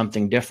convince you of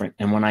something different.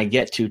 And when I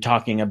get to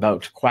talking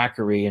about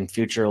quackery in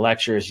future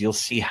lectures, you'll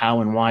see how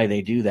and why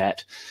they do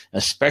that,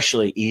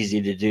 especially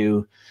easy to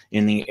do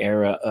in the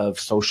era of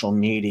social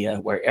media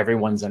where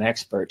everyone's an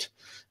expert.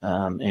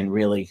 And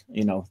really,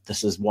 you know,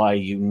 this is why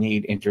you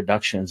need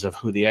introductions of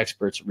who the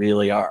experts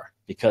really are,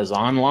 because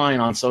online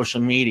on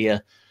social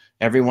media,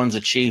 everyone's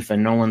a chief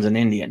and no one's an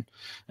Indian.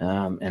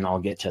 And I'll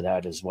get to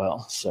that as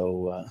well.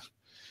 So,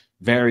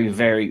 very,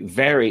 very,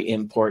 very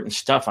important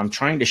stuff. I'm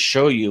trying to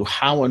show you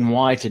how and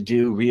why to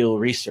do real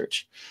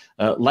research.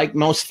 Like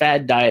most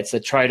fad diets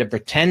that try to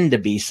pretend to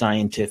be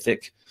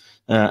scientific,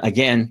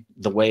 again,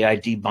 the way I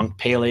debunk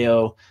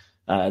paleo,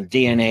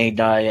 DNA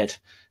diet,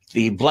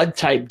 the blood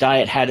type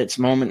diet had its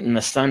moment in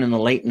the sun in the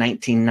late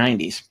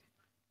 1990s.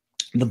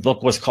 The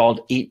book was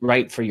called Eat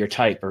Right for Your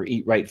Type, or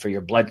Eat Right for Your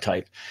Blood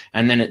Type.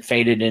 And then it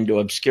faded into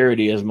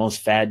obscurity, as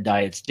most fad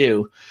diets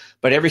do.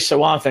 But every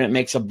so often it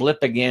makes a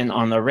blip again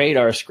on the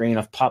radar screen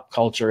of pop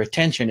culture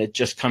attention. It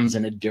just comes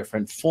in a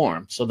different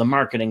form. So the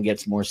marketing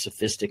gets more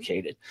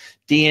sophisticated.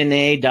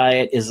 DNA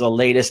diet is the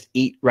latest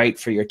Eat Right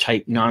for Your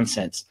Type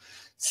nonsense.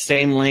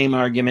 Same lame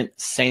argument,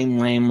 same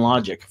lame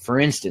logic. For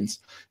instance,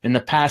 in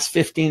the past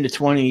 15 to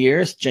 20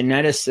 years,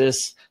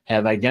 geneticists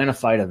have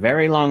identified a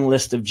very long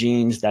list of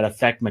genes that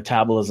affect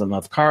metabolism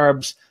of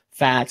carbs,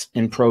 fats,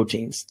 and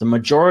proteins. The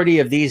majority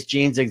of these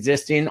genes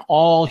exist in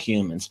all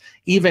humans,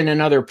 even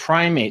in other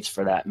primates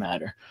for that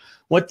matter.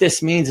 What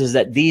this means is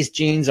that these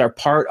genes are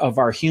part of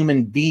our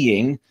human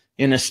being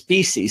in a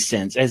species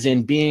sense, as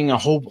in being a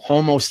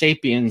Homo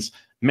sapiens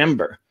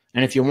member.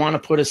 And if you want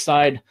to put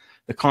aside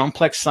the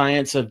complex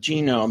science of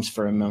genomes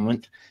for a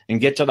moment and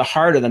get to the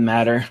heart of the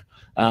matter,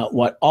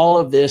 what all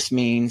of this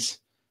means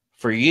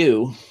for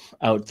you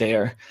out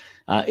there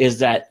is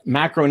that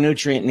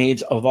macronutrient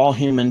needs of all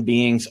human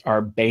beings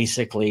are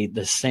basically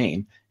the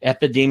same.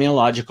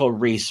 Epidemiological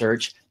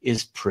research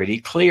is pretty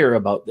clear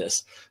about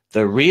this.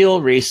 The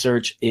real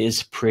research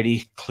is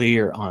pretty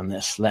clear on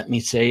this. Let me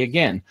say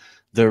again,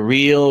 the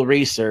real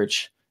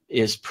research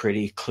is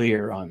pretty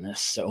clear on this.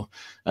 So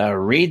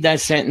read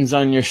that sentence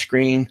on your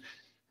screen,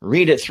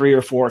 read it 3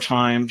 or 4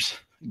 times,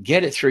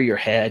 get it through your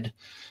head.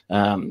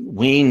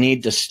 We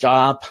need to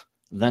stop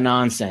the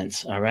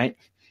nonsense, all right?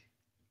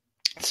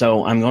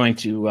 So I'm going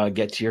to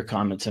get to your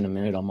comments in a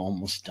minute. I'm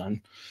almost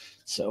done.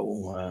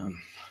 So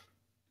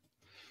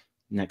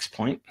next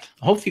point.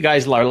 I hope you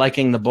guys are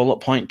liking the bullet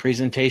point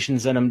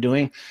presentations that I'm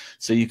doing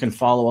so you can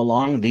follow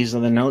along. These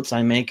are the notes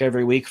I make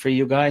every week for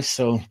you guys.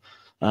 So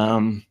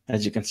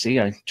as you can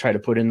see, I try to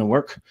put in the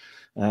work.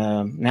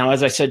 Now,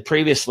 as I said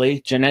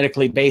previously,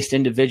 genetically based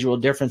individual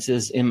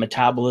differences in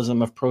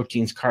metabolism of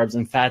proteins, carbs,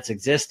 and fats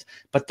exist,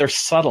 but they're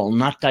subtle,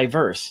 not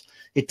diverse.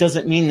 It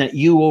doesn't mean that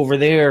you over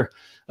there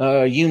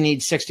you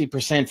need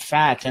 60%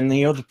 fat and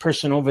the other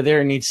person over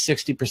there needs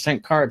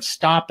 60% carbs.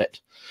 Stop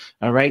it.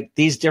 All right.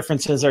 These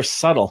differences are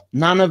subtle.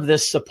 None of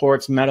this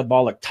supports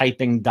metabolic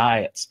typing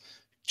diets,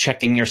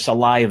 checking your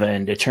saliva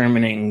and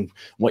determining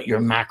what your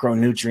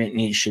macronutrient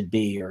needs should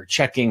be, or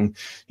checking,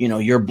 you know,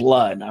 your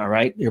blood. All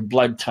right. Your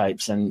blood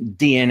types and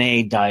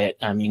DNA diet.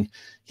 I mean,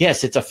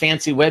 yes, it's a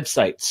fancy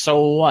website.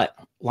 So what?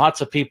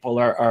 Lots of people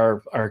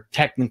are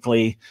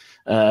technically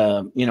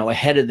you know,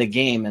 ahead of the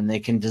game, and they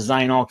can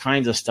design all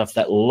kinds of stuff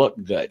that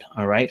look good.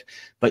 All right.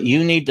 But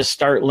you need to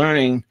start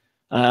learning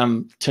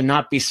to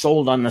not be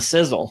sold on the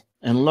sizzle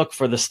and look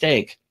for the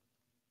steak.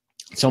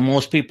 So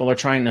most people are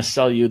trying to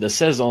sell you the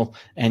sizzle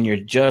and you're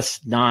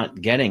just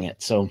not getting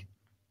it. So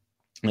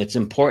it's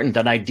important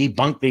that I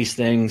debunk these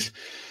things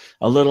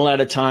a little at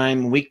a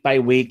time, week by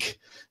week,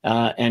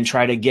 and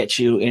try to get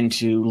you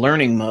into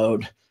learning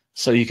mode,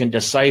 so you can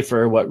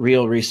decipher what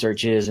real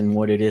research is and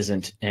what it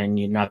isn't, and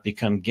you not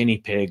become guinea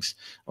pigs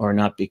or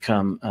not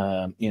become,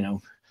 you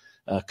know,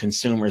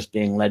 consumers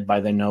being led by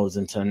the nose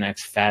into the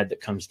next fad that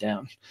comes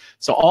down.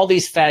 So all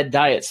these fad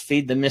diets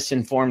feed the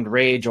misinformed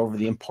rage over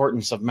the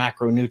importance of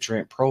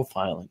macronutrient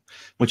profiling,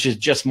 which is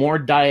just more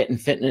diet and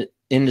fitness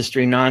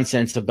industry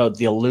nonsense about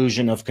the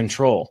illusion of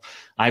control.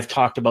 I've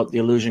talked about the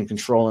illusion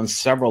control in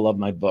several of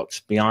my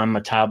books: Beyond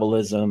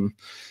Metabolism,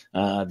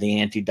 the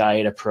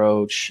anti-diet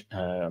approach,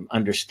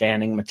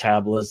 understanding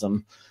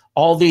metabolism.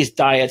 All these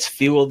diets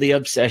fuel the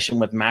obsession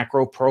with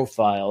macro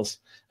profiles.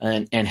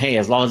 And hey,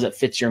 as long as it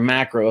fits your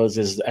macros,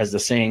 as the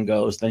saying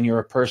goes, then you're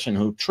a person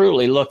who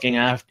truly looking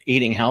after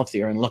eating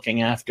healthier and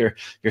looking after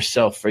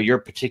yourself for your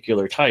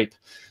particular type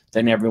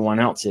than everyone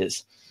else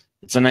is.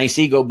 It's a nice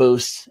ego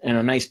boost and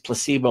a nice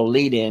placebo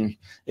lead-in,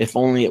 if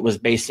only it was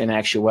based in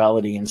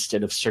actuality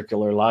instead of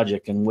circular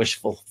logic and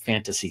wishful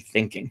fantasy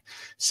thinking.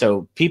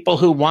 So people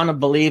who want to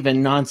believe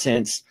in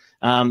nonsense,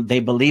 they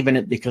believe in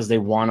it because they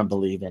want to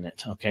believe in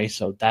it. Okay,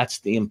 so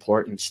that's the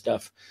important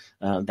stuff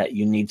that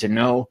you need to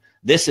know.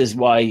 This is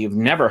why you've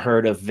never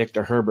heard of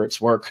Victor Herbert's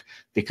work,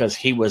 because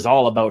he was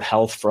all about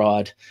health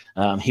fraud.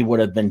 He would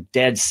have been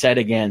dead set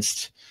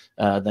against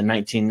the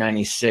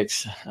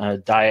 1996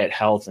 Diet,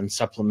 Health, and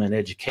Supplement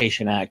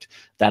Education Act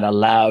that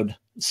allowed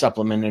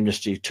supplement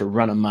industry to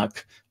run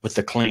amok with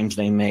the claims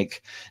they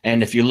make.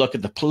 And if you look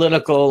at the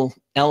political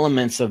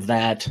elements of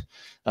that,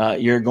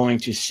 you're going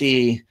to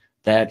see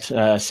that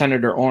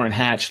Senator Orrin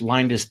Hatch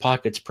lined his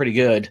pockets pretty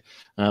good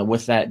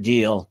with that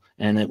deal,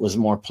 and it was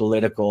more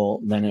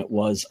political than it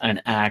was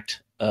an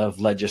act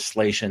of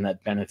legislation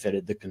that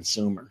benefited the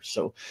consumer.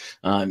 So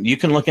you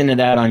can look into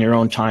that on your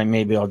own time.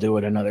 Maybe I'll do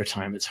it another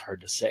time. It's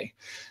hard to say.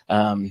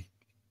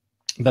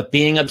 But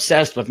being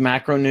obsessed with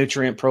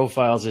macronutrient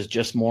profiles is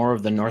just more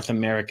of the North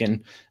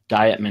American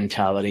diet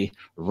mentality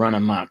run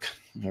amok.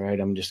 All right,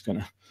 I'm just going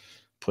to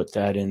put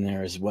that in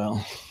there as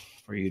well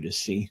for you to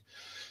see.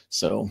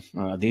 So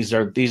these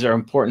are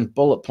important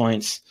bullet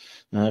points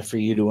for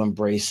you to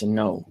embrace and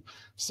know.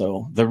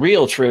 So the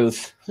real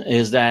truth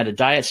is that a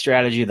diet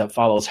strategy that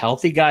follows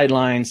healthy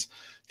guidelines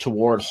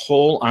toward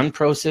whole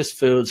unprocessed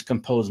foods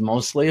composed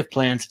mostly of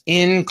plants,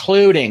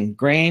 including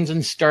grains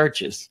and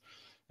starches.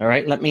 All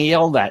right, let me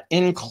yell that.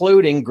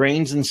 Including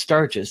grains and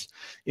starches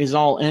is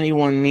all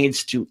anyone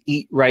needs to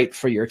eat right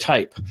for your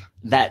type.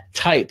 That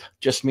type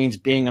just means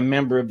being a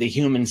member of the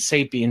human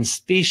sapiens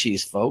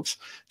species, folks.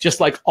 Just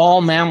like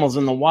all mammals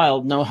in the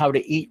wild know how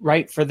to eat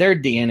right for their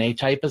DNA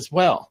type as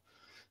well.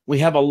 We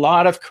have a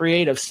lot of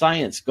creative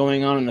science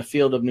going on in the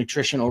field of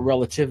nutritional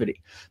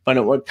relativity.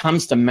 But when it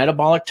comes to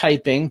metabolic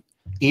typing,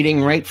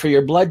 eating right for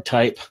your blood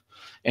type,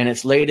 and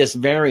its latest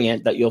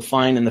variant that you'll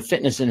find in the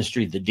fitness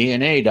industry, the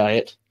DNA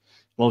diet,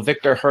 well,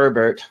 Victor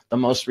Herbert, the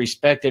most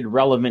respected,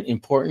 relevant,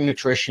 important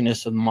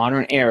nutritionist of the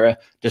modern era,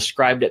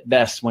 described it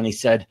best when he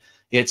said,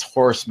 it's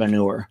horse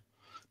manure,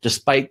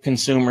 despite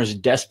consumers'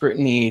 desperate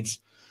needs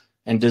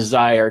and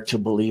desire to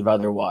believe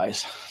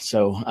otherwise.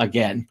 So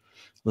again,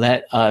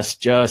 let us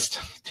just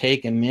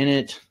take a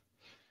minute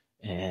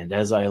and,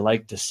 as I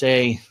like to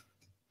say,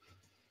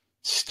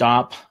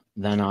 stop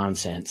the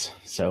nonsense.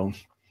 So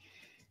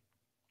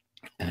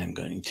I'm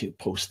going to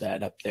post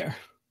that up there.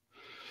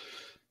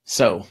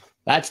 So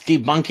that's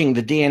debunking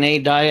the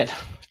DNA diet.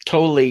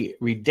 Totally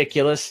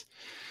ridiculous.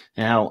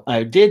 Now,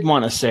 I did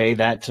want to say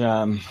that,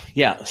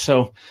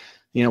 so,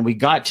 we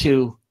got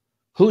to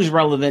who's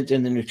relevant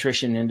in the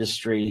nutrition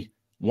industry,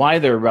 why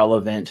they're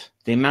relevant,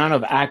 the amount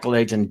of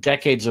accolades and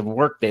decades of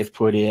work they've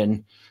put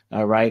in,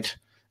 right?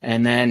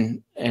 And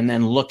then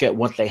look at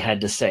what they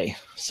had to say.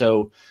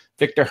 So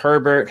Victor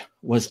Herbert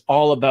was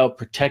all about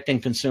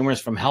protecting consumers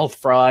from health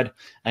fraud,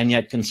 and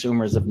yet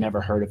consumers have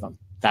never heard of him.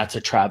 That's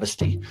a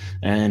travesty,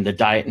 and the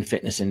diet and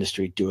fitness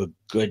industry do a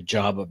good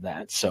job of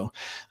that. So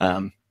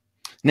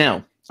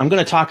now I'm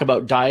going to talk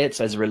about diets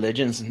as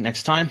religions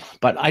next time,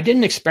 but I did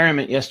an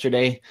experiment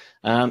yesterday,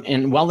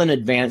 and well in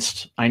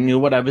advance, I knew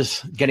what I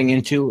was getting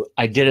into.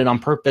 I did it on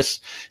purpose,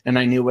 and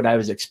I knew what I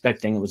was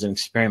expecting. It was an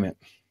experiment.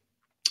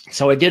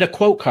 So I did a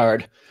quote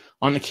card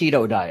on the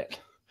keto diet.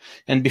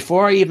 And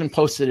before I even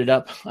posted it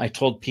up, I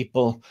told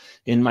people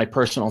in my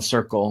personal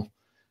circle,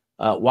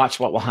 watch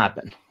what will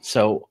happen.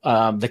 So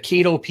the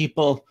keto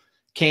people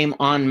came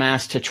en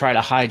masse to try to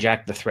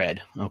hijack the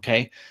thread,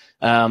 okay?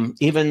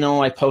 Even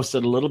though I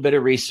posted a little bit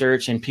of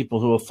research, and people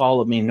who have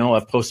followed me know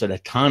I've posted a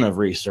ton of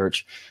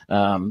research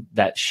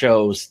that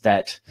shows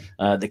that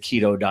the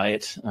keto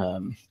diet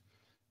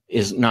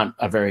is not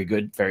a very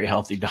good, very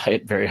healthy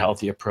diet, very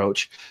healthy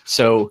approach.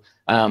 So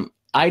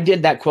I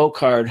did that quote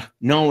card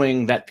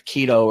knowing that the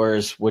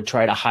ketoers would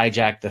try to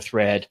hijack the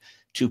thread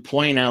to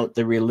point out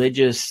the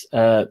religious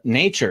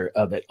nature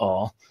of it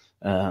all.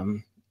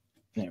 There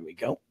we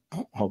go.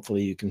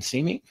 Hopefully you can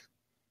see me.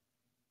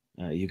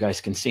 You guys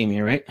can see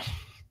me, right?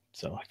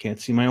 So I can't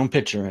see my own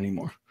picture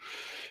anymore.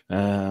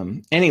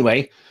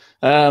 Anyway,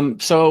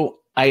 so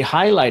I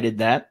highlighted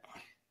that.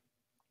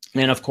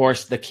 And of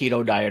course, the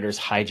keto dieters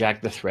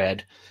hijacked the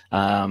thread.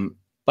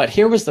 But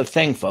here was the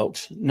thing,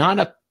 folks. Not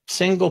a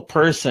single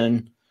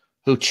person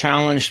who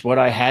challenged what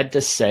I had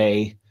to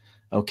say,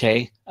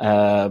 okay,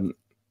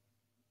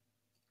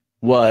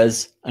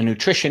 was a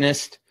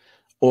nutritionist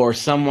or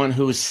someone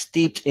who was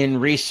steeped in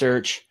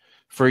research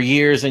for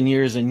years and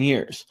years and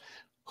years.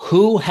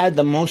 Who had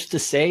the most to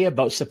say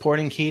about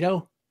supporting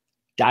keto?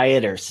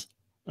 Dieters,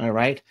 all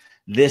right?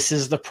 This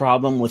is the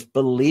problem with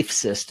belief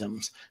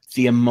systems,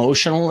 the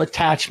emotional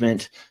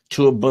attachment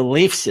to a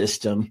belief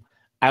system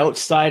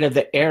outside of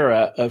the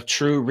era of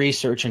true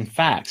research and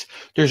facts.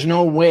 There's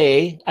no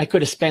way I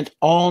could have spent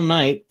all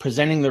night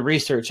presenting the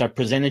research I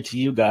presented to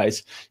you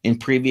guys in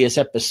previous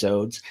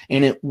episodes,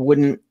 and it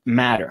wouldn't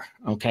matter,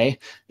 okay?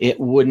 It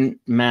wouldn't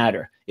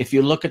matter. If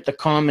you look at the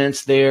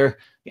comments there,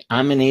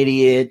 I'm an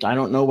idiot, I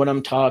don't know what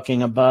I'm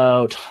talking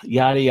about,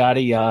 yada,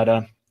 yada,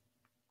 yada.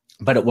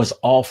 But it was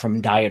all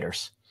from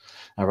dieters,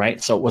 all right?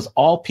 So it was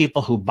all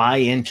people who buy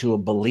into a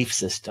belief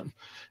system,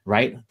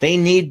 right? They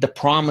need the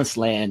promised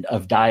land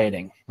of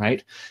dieting,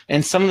 right?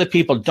 And some of the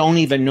people don't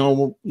even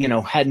know,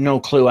 had no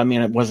clue. I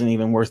mean, it wasn't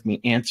even worth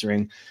me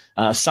answering.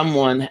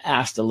 Someone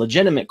asked a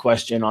legitimate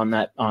question on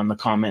the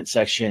comment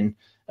section.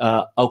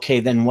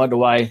 Okay, then what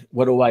do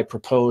I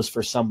propose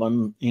for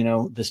someone,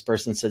 this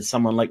person said,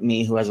 someone like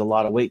me who has a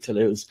lot of weight to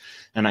lose.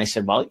 And I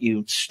said, well,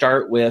 you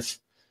start with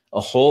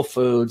a whole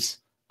foods,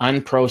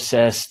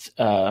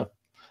 unprocessed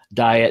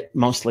diet,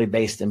 mostly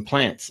based in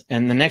plants.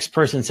 And the next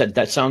person said,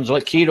 that sounds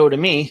like keto to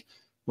me.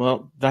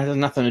 Well, that has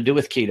nothing to do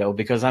with keto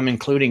because I'm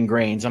including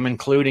grains, I'm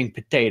including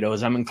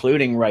potatoes, I'm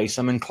including rice,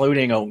 I'm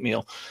including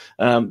oatmeal.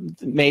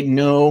 It made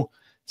no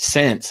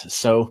sense.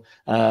 So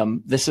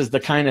this is the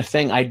kind of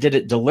thing, I did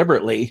it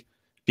deliberately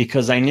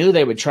because I knew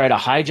they would try to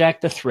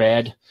hijack the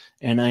thread,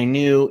 and I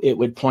knew it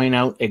would point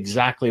out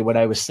exactly what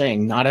I was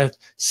saying. Not a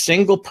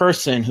single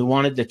person who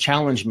wanted to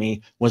challenge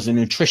me was a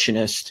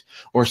nutritionist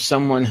or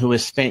someone who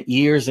has spent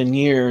years and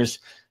years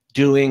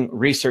doing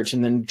research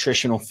in the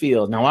nutritional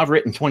field. Now, I've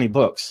written 20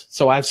 books,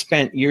 so I've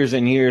spent years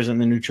and years in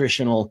the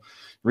nutritional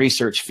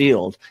research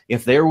field.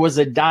 If there was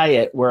a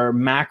diet where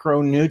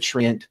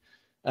macronutrient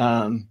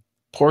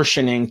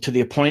portioning to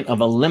the point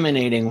of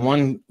eliminating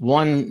one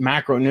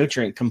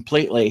macronutrient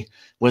completely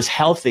was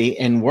healthy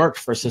and worked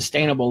for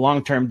sustainable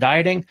long-term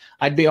dieting,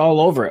 I'd be all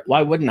over it.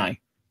 Why wouldn't I?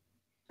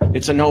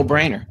 It's a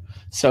no-brainer.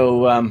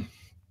 So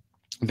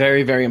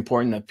very, very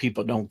important that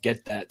people don't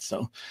get that.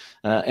 So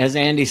as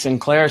Andy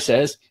Sinclair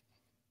says,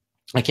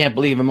 I can't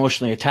believe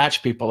emotionally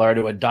attached people are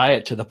to a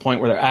diet to the point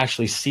where they're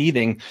actually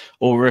seething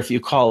over if you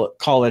call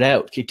it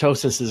out.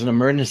 Ketosis is an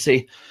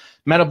emergency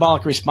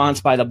metabolic response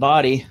by the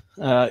body,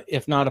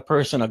 if not a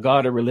person, a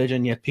god, or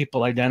religion, yet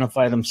people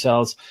identify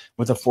themselves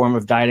with a form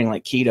of dieting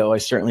like keto. I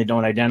certainly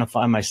don't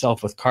identify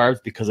myself with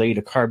carbs because I eat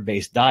a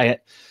carb-based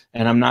diet,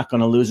 and I'm not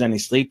going to lose any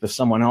sleep if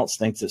someone else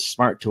thinks it's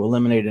smart to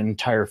eliminate an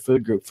entire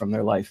food group from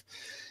their life.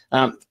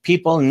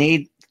 People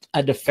need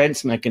a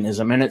defense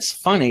mechanism. And it's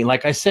funny,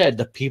 like I said,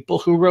 the people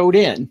who wrote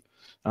in,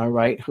 all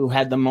right, who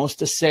had the most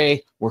to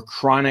say were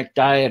chronic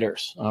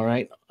dieters, all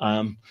right?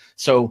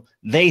 So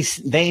they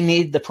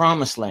need the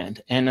promised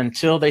land. And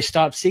until they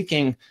stop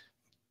seeking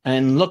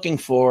and looking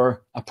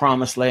for a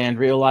promised land,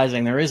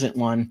 realizing there isn't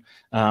one,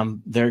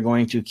 they're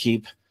going to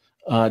keep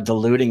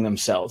deluding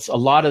themselves. A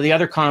lot of the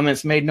other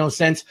comments made no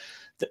sense.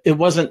 It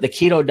wasn't the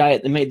keto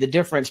diet that made the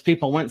difference.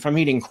 People went from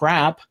eating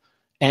crap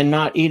and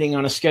not eating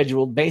on a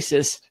scheduled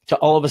basis to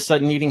all of a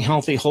sudden eating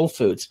healthy whole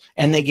foods.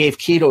 And they gave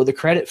keto the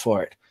credit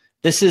for it.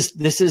 This is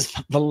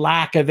the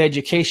lack of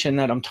education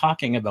that I'm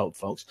talking about,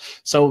 folks.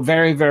 So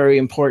very, very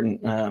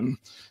important.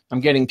 I'm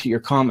getting to your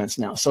comments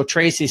now. So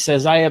Tracy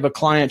says, I have a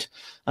client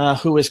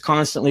who is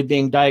constantly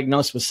being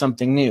diagnosed with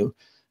something new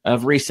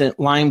of recent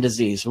Lyme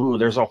disease. Ooh,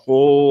 there's a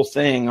whole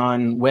thing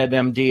on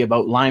WebMD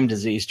about Lyme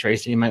disease,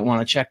 Tracy. You might want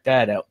to check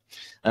that out.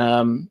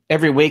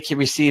 Every week he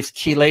receives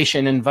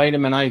chelation and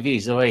vitamin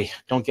IVs. Oh, hey,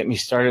 don't get me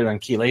started on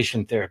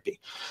chelation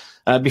therapy.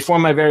 Before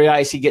my very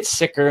eyes, he gets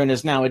sicker and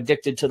is now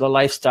addicted to the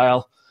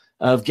lifestyle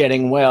of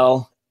getting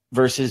well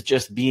versus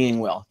just being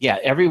well. Yeah,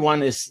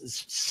 everyone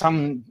is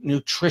some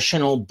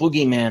nutritional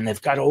boogeyman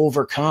they've got to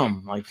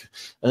overcome, like,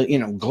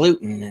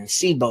 gluten and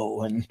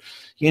SIBO and,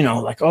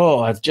 like,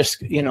 oh, I've just,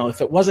 if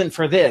it wasn't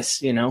for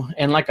this,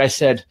 and like I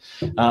said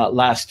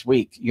last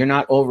week, you're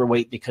not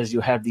overweight because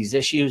you have these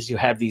issues. You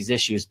have these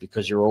issues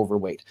because you're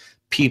overweight.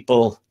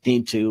 People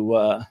need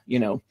to,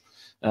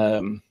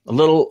 a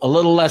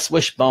little less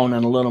wishbone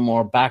and a little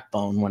more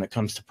backbone when it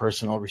comes to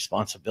personal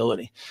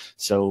responsibility.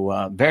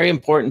 So very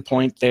important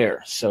point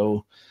there.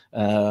 So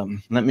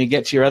let me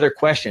get to your other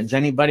questions.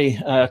 Anybody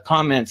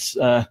comments?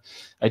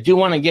 I do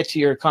want to get to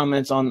your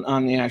comments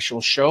on the actual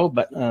show,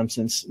 but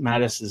since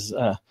Mattis is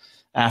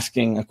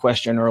asking a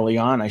question early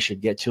on, I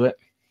should get to it.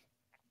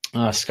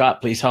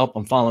 Scott, please help.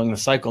 I'm following the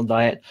cycle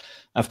diet.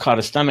 I've caught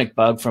a stomach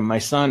bug from my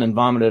son and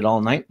vomited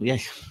all night. Yeah.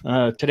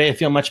 Today I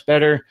feel much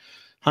better.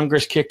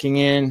 Hunger's kicking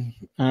in.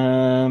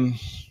 I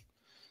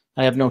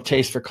have no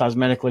taste for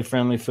cosmetically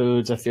friendly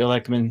foods. I feel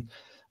like I'm in,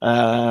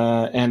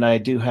 and I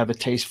do have a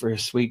taste for a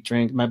sweet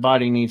drink. My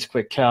body needs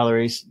quick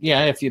calories.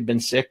 Yeah, if you've been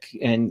sick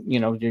and,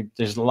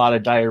 there's a lot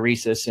of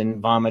diuresis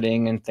and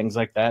vomiting and things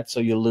like that,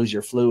 so you'll lose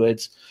your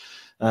fluids.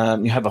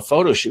 You have a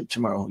photo shoot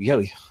tomorrow.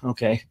 Yo,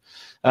 okay.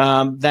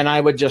 Then I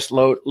would just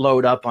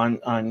load up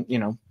on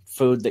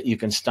food that you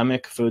can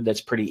stomach, food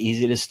that's pretty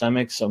easy to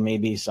stomach. So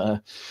maybe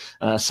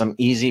some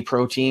easy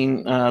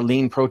protein,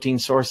 lean protein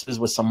sources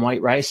with some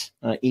white rice.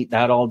 Eat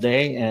that all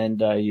day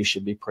and you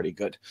should be pretty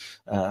good.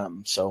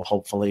 So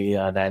hopefully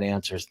that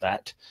answers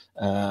that.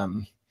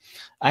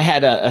 I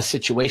had a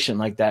situation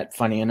like that,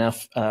 funny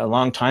enough, a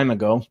long time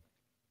ago.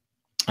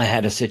 I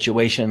had a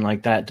situation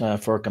like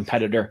that for a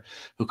competitor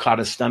who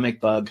caught a stomach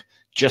bug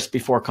just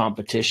before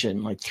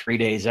competition, like 3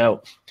 days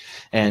out.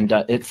 And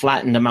it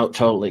flattened him out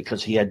totally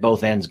because he had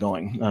both ends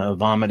going,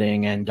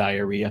 vomiting and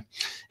diarrhea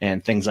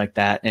and things like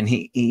that. And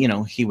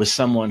he was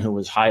someone who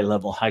was high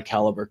level, high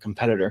caliber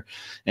competitor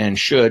and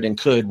should and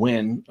could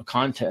win a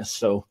contest.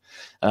 So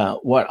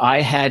what I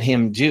had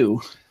him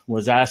do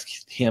was ask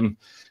him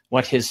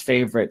what his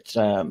favorite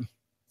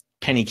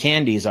penny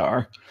candies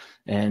are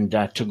and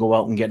to go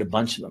out and get a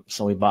bunch of them.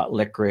 So we bought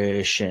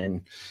licorice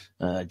and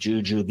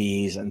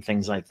jujubes and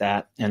things like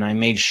that. And I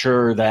made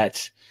sure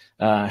that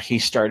he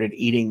started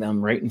eating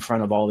them right in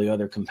front of all the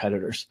other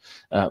competitors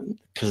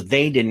because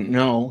they didn't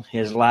know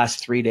his last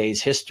 3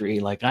 days history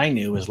like I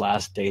knew his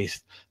last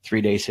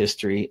 3 days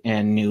history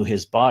and knew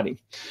his body.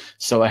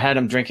 So I had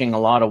him drinking a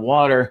lot of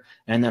water,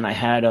 and then I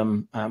had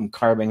him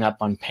carving up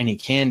on penny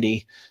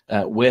candy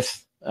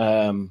with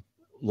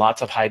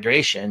lots of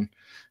hydration.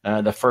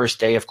 The first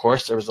day, of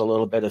course, there was a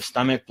little bit of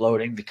stomach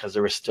bloating because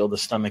there was still the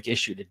stomach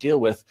issue to deal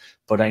with,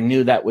 but I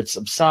knew that would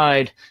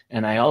subside.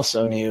 And I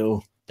also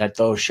knew that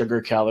those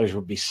sugar calories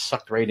would be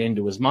sucked right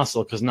into his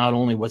muscle, because not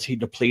only was he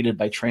depleted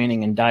by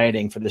training and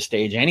dieting for the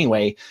stage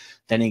anyway,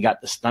 then he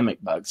got the stomach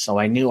bug. So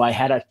I knew I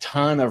had a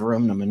ton of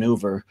room to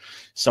maneuver.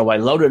 So I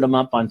loaded him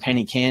up on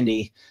penny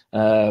candy,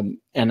 and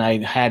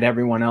I had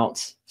everyone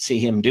else see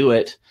him do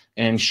it.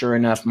 And sure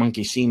enough,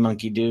 monkey see,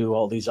 monkey do,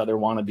 all these other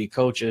wannabe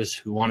coaches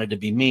who wanted to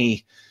be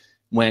me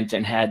went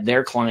and had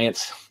their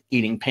clients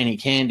eating penny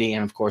candy,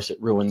 and of course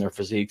it ruined their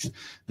physiques.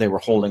 They were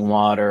holding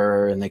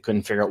water and they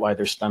couldn't figure out why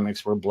their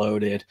stomachs were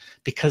bloated,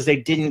 because they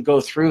didn't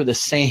go through the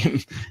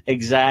same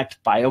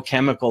exact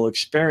biochemical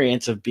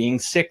experience of being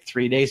sick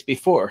 3 days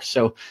before.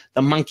 So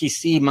the monkey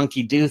see,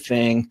 monkey do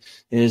thing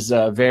is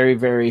very,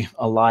 very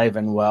alive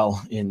and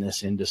well in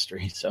this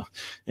industry. So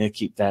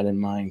keep that in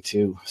mind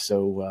too.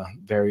 So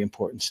very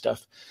important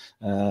stuff.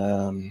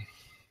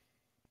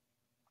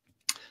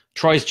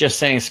 Troy's just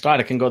saying,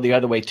 Scott, it can go the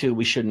other way too.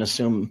 We shouldn't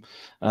assume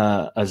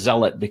a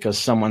zealot because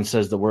someone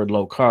says the word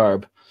low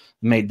carb.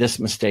 Made this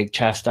mistake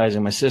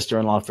chastising my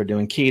sister-in-law for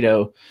doing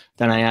keto.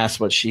 Then I asked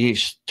what she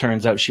eats.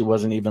 Turns out she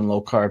wasn't even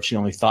low carb. She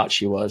only thought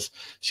she was.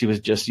 She was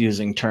just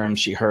using terms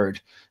she heard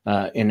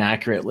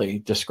inaccurately,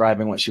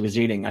 describing what she was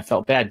eating. I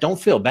felt bad.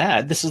 Don't feel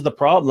bad. This is the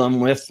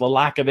problem with the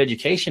lack of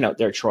education out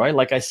there, Troy.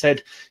 Like I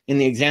said in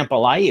the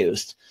example I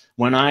used,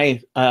 when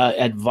I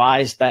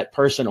advised that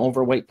person,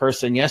 overweight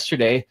person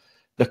yesterday,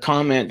 the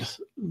comment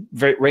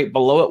right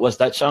below it was,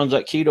 that sounds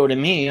like keto to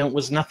me. And it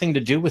was nothing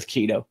to do with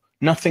keto,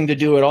 nothing to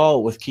do at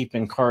all with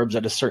keeping carbs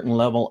at a certain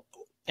level,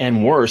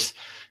 and worse,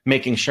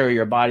 making sure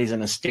your body's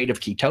in a state of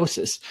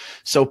ketosis.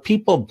 So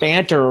people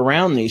banter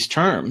around these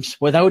terms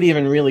without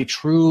even really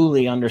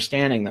truly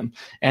understanding them.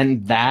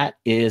 And that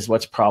is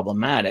what's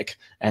problematic.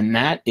 And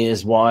that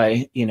is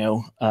why,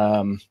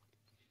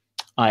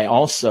 I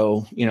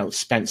also,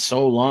 spent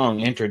so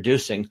long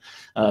introducing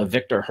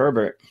Victor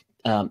Herbert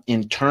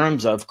in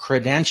terms of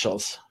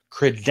credentials,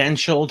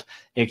 credentialed,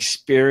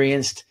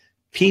 experienced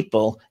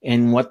people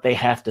in what they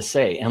have to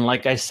say. And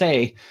like I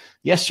say,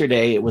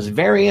 yesterday, it was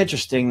very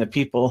interesting, the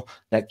people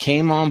that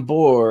came on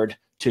board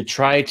to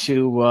try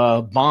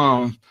to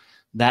bomb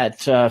that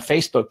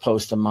Facebook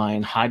post of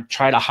mine,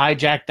 try to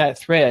hijack that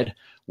thread,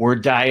 were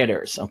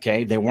dieters,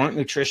 okay? They weren't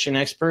nutrition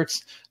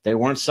experts. They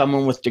weren't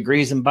someone with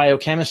degrees in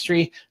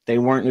biochemistry. They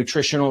weren't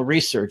nutritional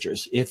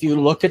researchers. If you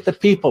look at the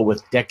people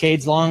with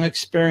decades-long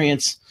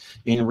experience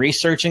in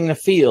researching the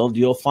field,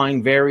 you'll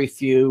find very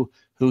few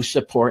who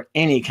support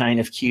any kind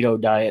of keto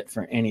diet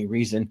for any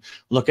reason.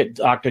 Look at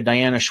Dr.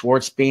 Diana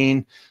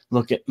Schwartzbein,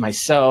 look at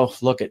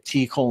myself, look at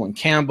T. Colin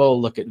Campbell,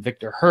 look at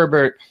Victor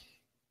Herbert.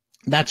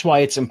 That's why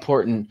it's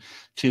important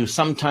to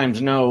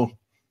sometimes know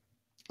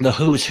the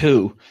who's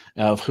who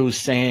of who's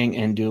saying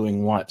and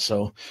doing what.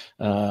 So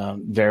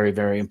very,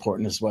 very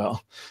important as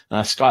well.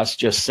 Scott's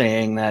just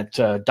saying that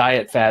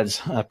diet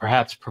fads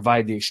perhaps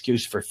provide the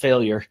excuse for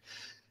failure.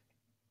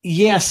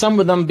 Yeah,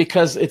 some of them,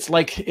 because it's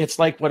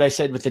like what I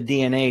said with the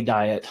DNA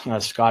diet,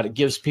 Scott. It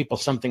gives people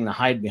something to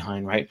hide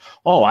behind, right?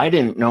 Oh, I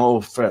didn't know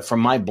for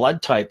my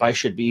blood type I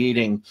should be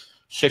eating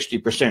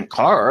 60%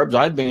 carbs.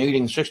 I've been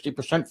eating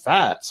 60%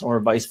 fats, or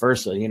vice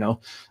versa,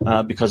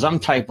 because I'm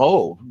type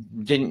O.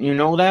 Didn't you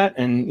know that?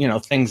 And,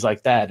 things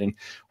like that. And,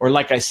 or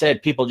like I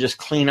said, people just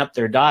clean up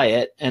their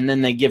diet and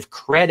then they give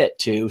credit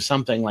to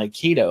something like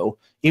keto,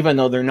 even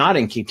though they're not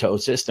in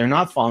ketosis. They're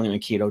not following a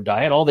keto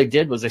diet. All they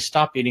did was they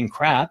stopped eating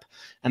crap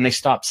and they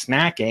stopped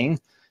snacking.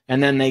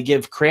 And then they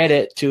give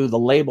credit to the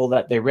label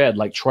that they read,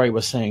 like Troy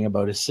was saying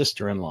about his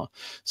sister-in-law.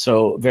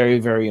 So very,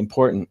 very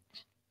important.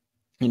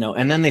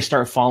 And then they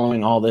start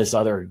following all this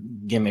other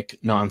gimmick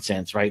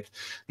nonsense, right?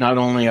 Not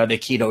only are they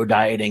keto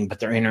dieting, but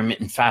they're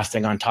intermittent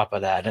fasting on top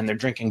of that. And they're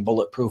drinking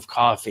bulletproof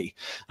coffee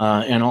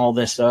and all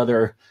this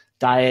other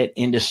diet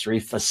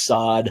industry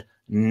facade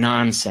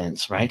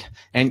nonsense, right?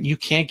 And you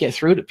can't get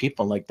through to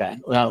people like that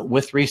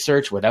with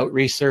research, without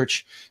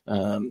research.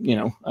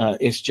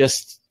 It's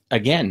just,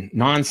 again,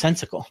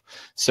 nonsensical.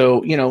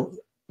 So,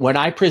 what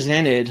I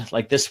presented,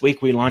 like this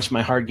week, we launched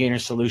my Hard Gainer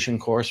Solution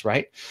course,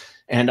 right?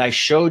 And I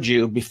showed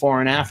you before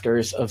and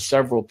afters of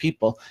several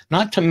people,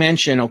 not to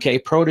mention, okay,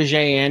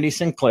 protege Andy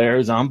Sinclair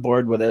is on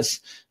board with us,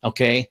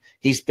 okay?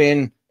 He's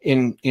been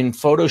in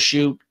photo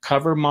shoot,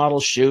 cover model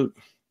shoot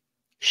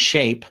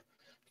shape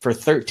for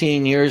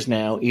 13 years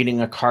now, eating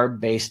a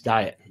carb-based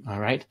diet, all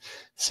right?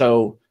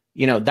 So,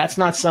 that's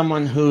not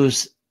someone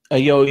who's a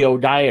yo-yo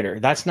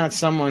dieter. That's not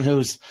someone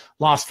who's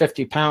lost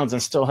 50 pounds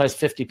and still has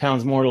 50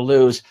 pounds more to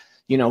lose,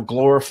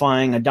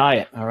 glorifying a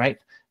diet, all right?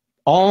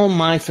 All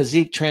my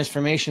physique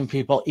transformation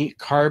people eat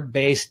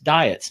carb-based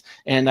diets.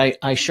 And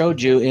I showed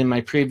you in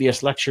my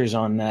previous lectures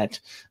on that,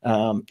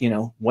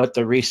 what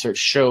the research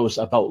shows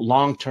about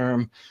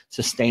long-term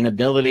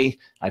sustainability.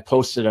 I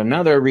posted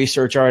another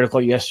research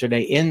article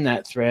yesterday in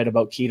that thread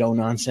about keto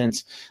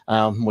nonsense,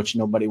 which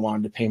nobody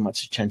wanted to pay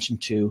much attention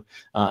to,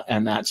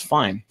 and that's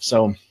fine.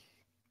 So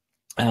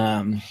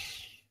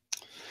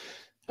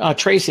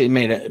Tracy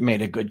made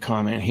a good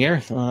comment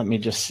here. Let me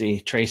just see.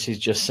 Tracy's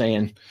just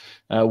saying,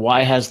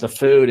 why has the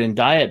food and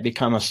diet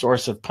become a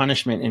source of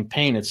punishment and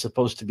pain? It's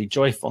supposed to be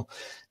joyful.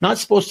 Not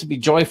supposed to be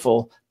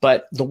joyful,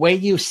 but the way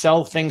you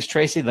sell things,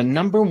 Tracy, the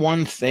number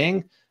one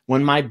thing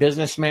when my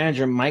business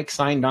manager, Mike,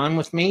 signed on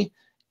with me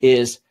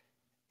is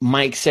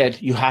Mike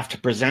said, you have to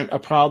present a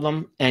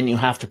problem and you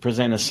have to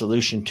present a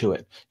solution to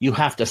it. You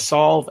have to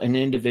solve an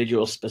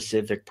individual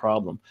specific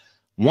problem.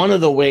 One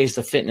of the ways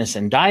the fitness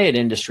and diet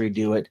industry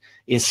do it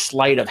is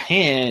sleight of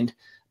hand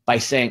by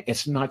saying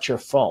it's not your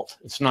fault.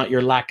 It's not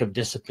your lack of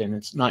discipline.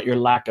 It's not your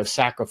lack of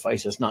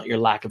sacrifice. It's not your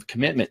lack of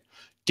commitment.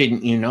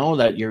 Didn't you know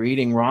that you're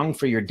eating wrong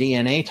for your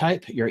DNA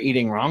type? You're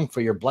eating wrong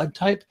for your blood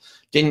type?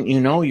 Didn't you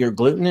know you're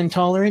gluten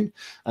intolerant?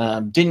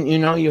 Didn't you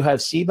know you have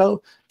SIBO?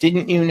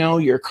 Didn't you know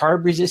you're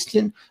carb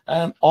resistant?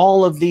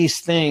 All of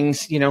these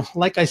things, you know,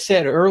 like I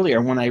said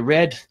earlier, when I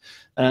read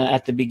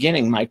at the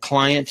beginning my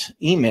client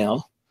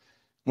email,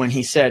 when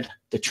he said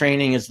the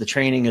training is the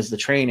training is the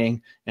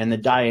training and the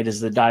diet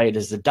is the diet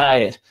is the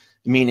diet,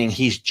 meaning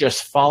he's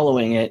just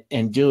following it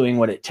and doing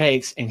what it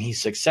takes and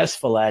he's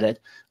successful at it,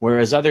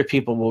 whereas other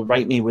people will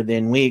write me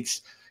within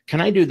weeks,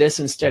 can I do this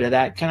instead of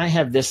that? Can I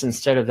have this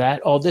instead of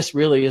that? Oh, this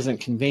really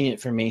isn't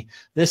convenient for me.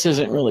 This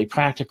isn't really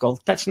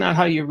practical. That's not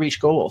how you reach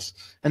goals.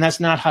 And that's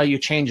not how you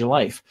change a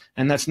life.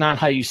 And that's not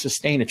how you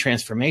sustain a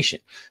transformation.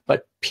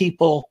 But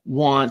people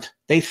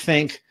they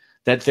think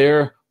that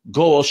their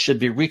goals should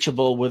be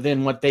reachable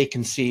within what they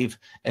conceive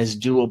as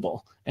doable.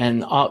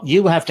 And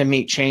you have to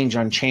meet change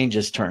on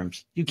change's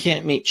terms. You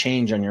can't meet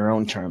change on your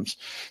own terms.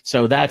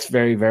 So that's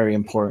very, very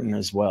important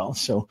as well.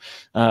 So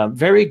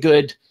very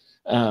good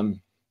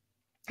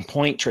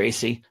point,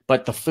 Tracy.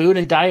 But the food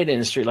and diet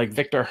industry, like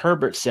Victor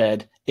Herbert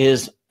said,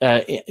 is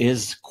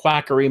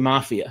quackery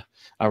mafia.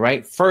 All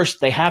right.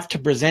 First, they have to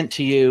present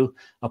to you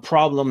a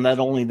problem that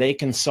only they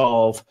can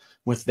solve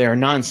with their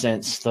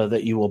nonsense so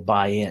that you will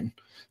buy in.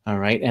 All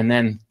right. And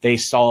then they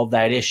solve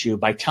that issue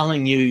by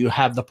telling you you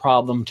have the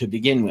problem to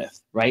begin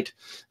with, right?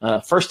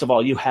 First of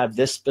all, you have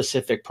this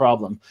specific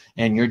problem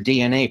and your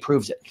DNA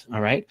proves it. All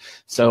right.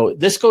 So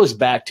this goes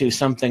back to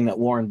something that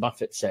Warren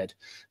Buffett said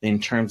in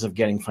terms of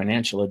getting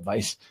financial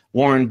advice.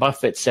 Warren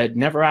Buffett said,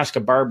 never ask a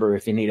barber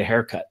if you need a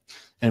haircut.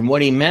 And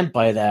what he meant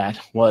by that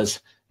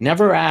was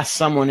never ask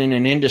someone in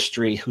an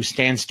industry who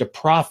stands to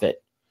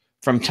profit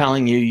from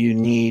telling you you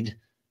need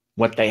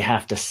what they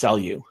have to sell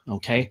you.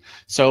 Okay.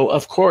 So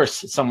of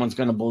course, someone's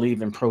going to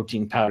believe in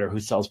protein powder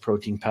who sells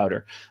protein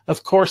powder.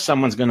 Of course,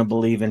 someone's going to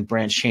believe in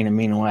branched chain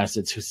amino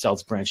acids who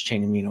sells branched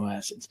chain amino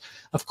acids.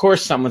 Of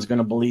course, someone's going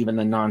to believe in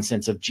the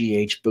nonsense of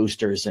GH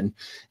boosters and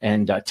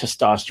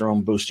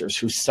testosterone boosters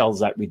who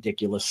sells that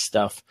ridiculous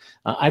stuff.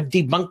 I've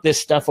debunked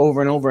this stuff over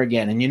and over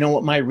again. And you know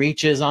what my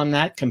reach is on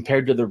that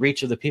compared to the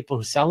reach of the people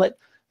who sell it?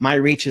 My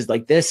reach is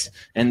like this,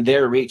 and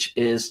their reach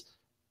is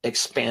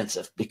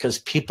expansive because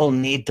people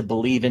need to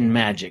believe in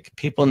magic.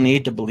 People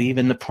need to believe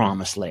in the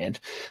promised land.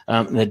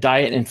 The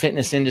diet and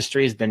fitness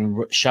industry has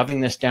been shoving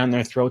this down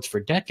their throats for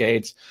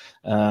decades.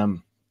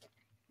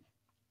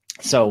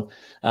 So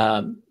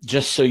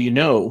just so you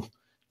know,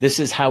 this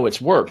is how it's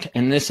worked.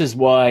 And this is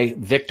why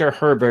Victor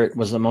Herbert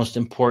was the most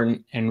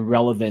important and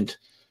relevant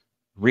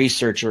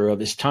researcher of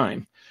his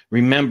time.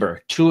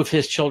 Remember, 2 of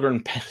his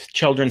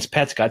children's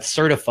pets got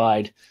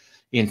certified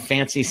in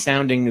fancy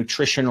sounding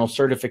nutritional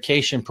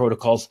certification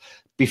protocols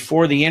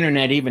before the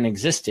internet even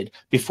existed,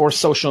 before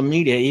social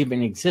media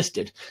even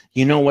existed.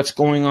 You know what's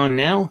going on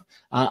now?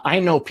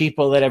 I know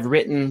people that have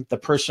written the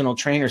personal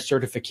trainer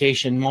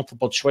certification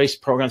multiple choice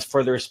programs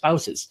for their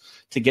spouses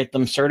to get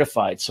them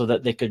certified so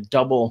that they could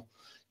double,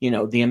 you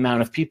know, the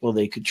amount of people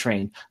they could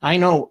train. I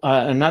know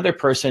another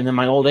person in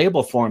my old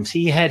Abel forums,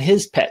 he had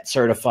his pet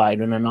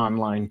certified in an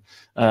online,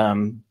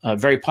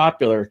 very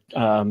popular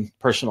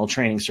personal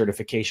training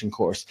certification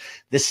course.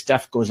 This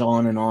stuff goes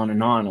on and on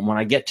and on. And when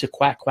I get to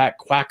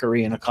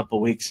quackery in a couple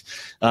of weeks,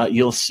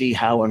 you'll see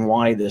how and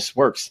why this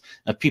works.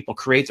 People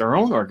create their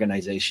own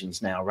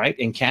organizations now, right?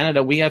 In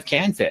Canada, we have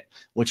CanFit,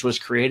 which was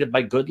created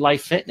by Good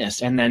Life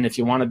Fitness. And then if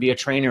you want to be a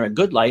trainer at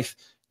Good Life,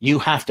 you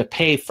have to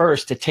pay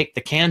first to take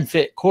the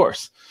CanFit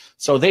course.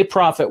 So they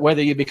profit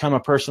whether you become a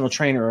personal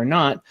trainer or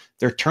not.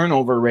 Their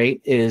turnover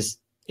rate is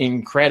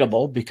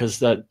incredible because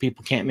the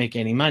people can't make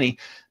any money.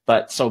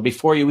 But so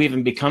before you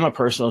even become a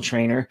personal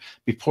trainer,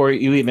 before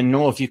you even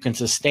know if you can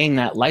sustain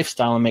that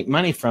lifestyle and make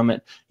money from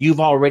it, you've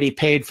already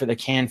paid for the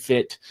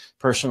CanFit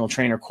personal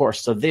trainer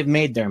course. So they've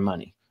made their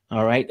money.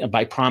 All right,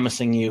 by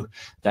promising you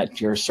that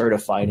you're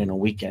certified in a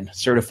weekend.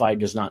 Certified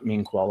does not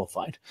mean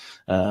qualified.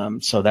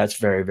 So that's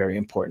very, very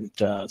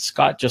important.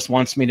 Scott just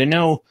wants me to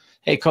know,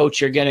 hey, coach,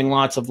 you're getting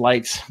lots of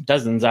likes,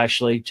 dozens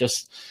actually,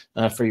 just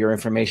for your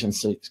information,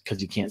 so because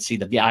you can't see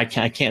them. Yeah, I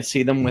can't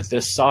see them with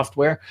this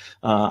software.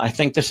 I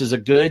think this is a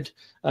good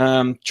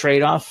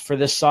trade-off for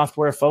this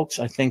software, folks.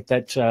 I think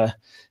that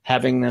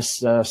having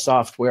this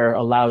software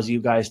allows you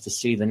guys to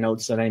see the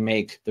notes that I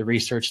make, the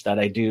research that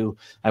I do.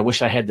 I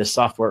wish I had this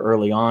software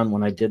early on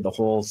when I did the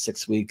whole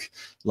 6-week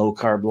low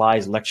carb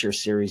lies lecture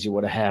series. You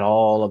would have had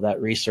all of that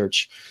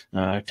research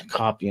to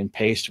copy and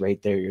paste right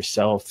there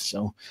yourself.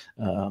 So,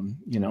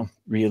 you know,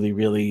 really,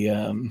 really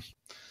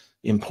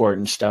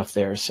important stuff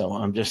there. So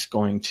I'm just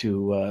going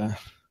to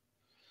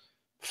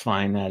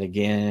find that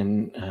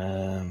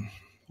again.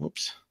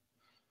 Whoops.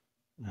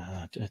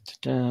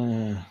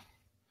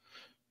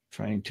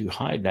 Trying to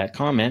hide that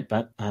comment,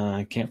 but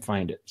I can't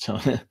find it. So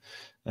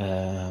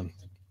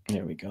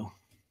there we go.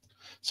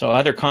 So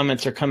other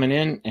comments are coming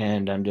in,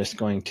 and I'm just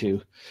going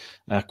to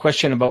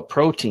question about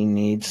protein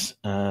needs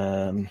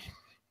from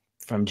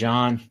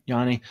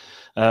Yanni.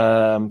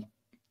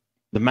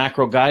 The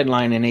macro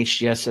guideline in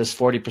HGS says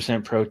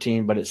 40%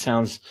 protein, but it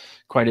sounds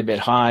quite a bit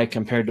high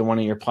compared to one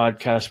of your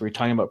podcasts where you're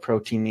talking about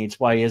protein needs.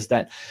 Why is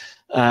that?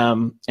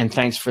 And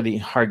thanks for the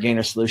Hard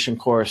Gainer Solution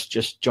course.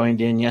 Just joined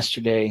in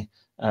yesterday.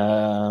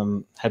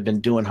 Have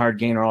been doing Hard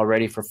Gainer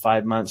already for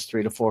 5 months,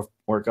 3 to 4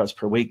 workouts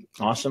per week.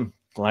 Awesome.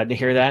 Glad to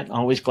hear that.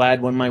 Always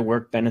glad when my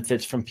work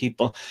benefits from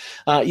people.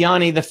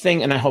 Yanni, the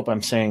thing, and I hope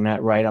I'm saying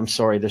that right. I'm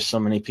sorry. There's so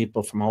many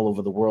people from all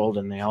over the world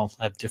and they all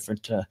have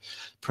different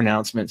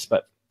pronouncements,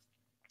 but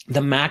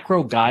the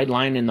macro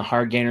guideline in the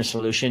Hard Gainer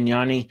Solution,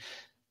 Yanni,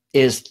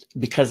 is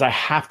because I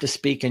have to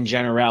speak in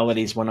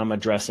generalities when I'm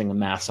addressing a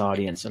mass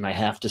audience, and I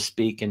have to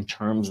speak in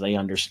terms they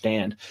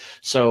understand.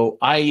 So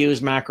I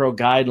use macro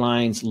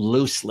guidelines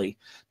loosely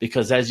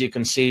because, as you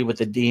can see with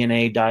the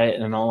DNA diet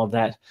and all of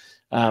that,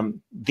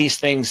 these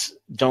things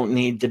don't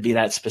need to be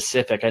that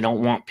specific. I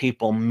don't want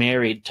people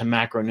married to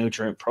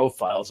macronutrient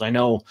profiles. I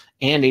know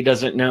Andy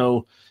doesn't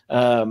know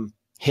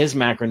his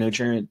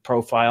macronutrient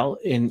profile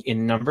in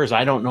numbers.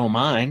 I don't know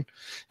mine,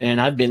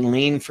 and I've been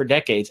lean for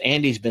decades.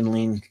 Andy's been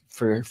lean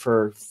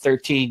for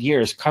 13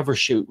 years, cover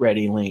shoot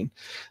ready lean.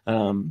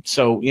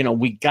 So, you know,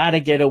 we got to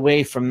get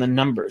away from the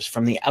numbers,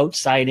 from the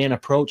outside in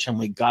approach, and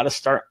we got to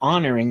start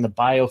honoring the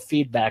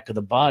biofeedback of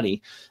the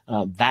body.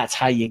 That's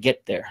how you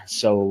get there.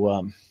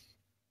 So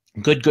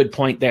good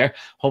point there.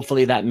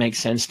 Hopefully that makes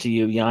sense to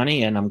you,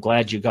 Yanni, and I'm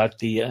glad you got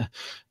the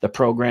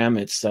program.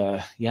 It's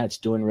yeah, it's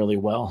doing really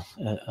well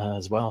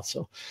as well.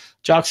 So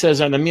Jock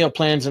says, are the meal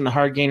plans in the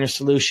Hard Gainer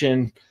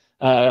Solution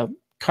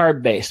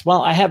carb based?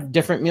 Well, I have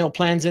different meal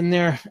plans in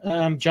there,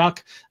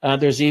 Jock.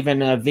 There's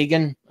even a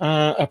vegan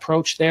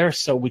approach there.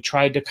 So we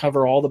tried to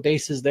cover all the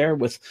bases there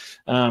with,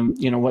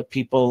 you know, what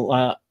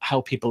people,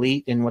 how people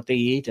eat and what they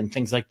eat and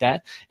things like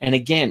that. And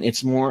again,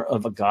 it's more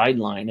of a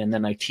guideline. And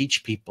then I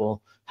teach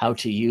people how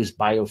to use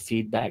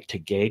biofeedback to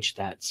gauge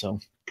that. So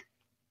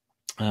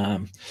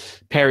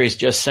Perry's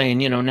just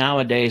saying, you know,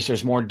 nowadays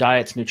there's more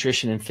diets,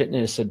 nutrition, and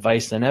fitness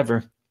advice than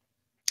ever.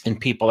 And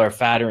people are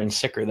fatter and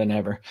sicker than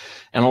ever.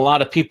 And a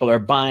lot of people are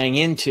buying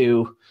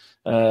into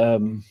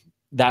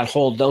that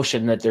whole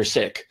notion that they're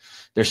sick.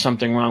 There's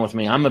something wrong with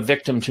me. I'm a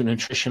victim to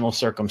nutritional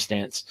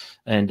circumstance.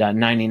 And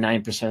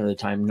 99% of the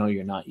time, no,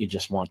 you're not. You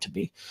just want to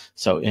be.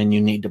 So, and you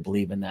need to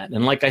believe in that.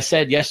 And like I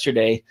said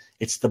yesterday,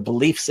 it's the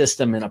belief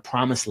system in a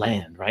promised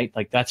land, right?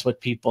 Like that's what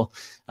people,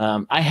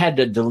 I had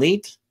to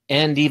delete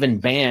and even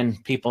ban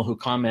people who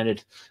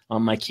commented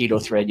on my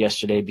keto thread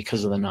yesterday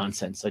because of the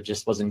nonsense. I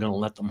just wasn't going to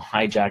let them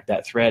hijack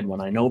that thread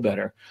when I know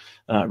better,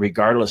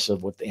 regardless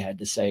of what they had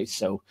to say.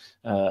 So,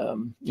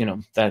 you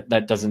know,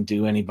 that doesn't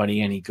do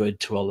anybody any good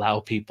to allow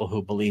people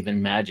who believe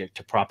in magic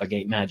to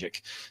propagate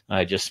magic.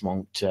 I just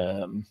won't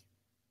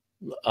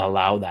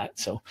allow that.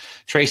 So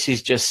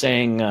Tracy's just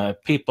saying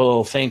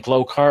people think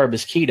low carb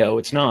is keto.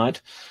 It's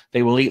not.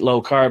 They will eat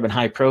low carb and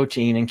high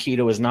protein, and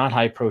keto is not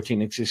high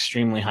protein. It's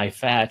extremely high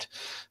fat.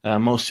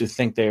 Most who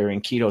think they're in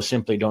keto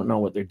simply don't know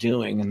what they're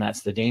doing, and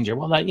that's the danger.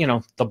 Well, that, you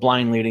know, the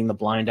blind leading the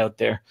blind out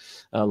there.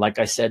 Like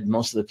I said,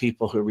 most of the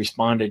people who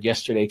responded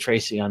yesterday,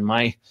 Tracy, on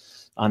my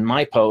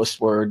post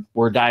were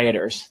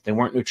dieters. They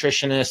weren't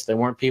nutritionists. They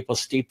weren't people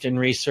steeped in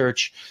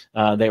research.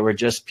 They were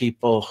just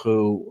people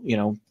who, you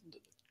know,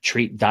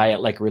 treat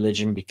diet like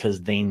religion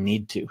because they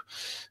need to.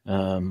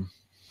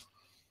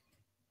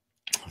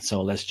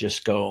 So let's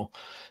just go.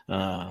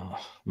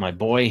 My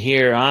boy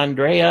here,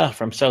 Andrea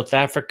from South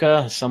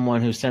Africa,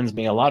 someone who sends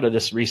me a lot of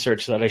this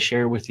research that I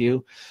share with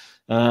you.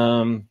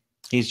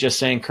 He's just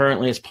saying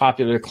currently it's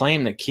popular to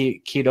claim that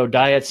keto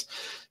diets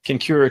can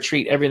cure or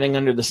treat everything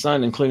under the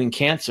sun, including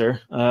cancer.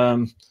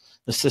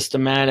 The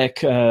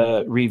systematic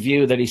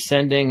review that he's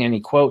sending, and he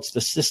quotes,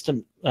 the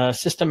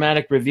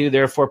systematic review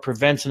therefore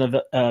presents and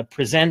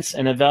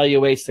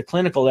evaluates the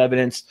clinical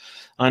evidence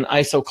on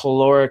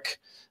isocaloric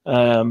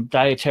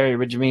dietary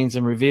regimens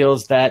and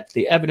reveals that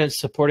the evidence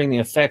supporting the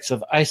effects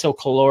of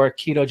isocaloric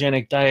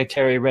ketogenic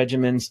dietary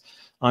regimens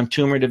on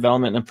tumor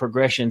development and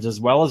progressions, as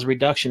well as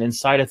reduction in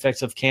side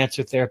effects of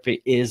cancer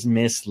therapy, is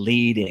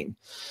misleading.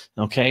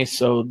 Okay,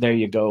 so there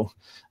you go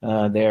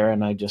there,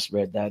 and I just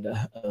read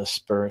that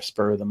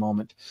spur of the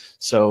moment.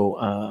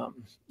 So,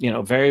 you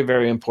know, very,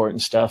 very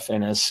important stuff.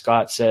 And as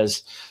Scott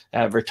says,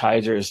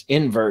 advertisers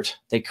invert,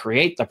 they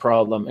create the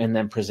problem and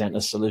then present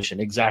a solution.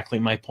 Exactly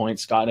my point,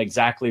 Scott.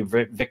 Exactly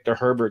Victor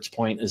Herbert's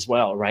point as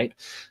well, right?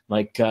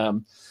 Like,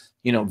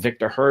 you know,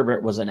 Victor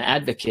Herbert was an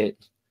advocate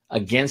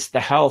against the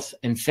health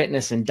and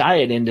fitness and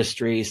diet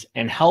industries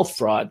and health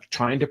fraud,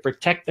 trying to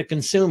protect the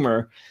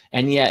consumer.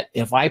 And yet,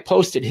 if I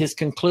posted his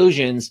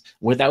conclusions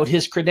without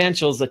his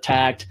credentials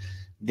attacked,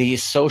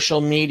 these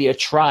social media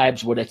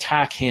tribes would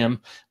attack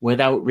him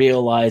without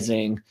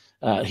realizing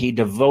he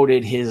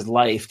devoted his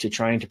life to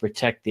trying to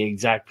protect the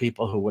exact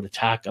people who would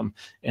attack him.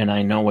 And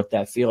I know what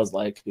that feels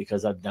like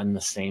because I've done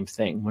the same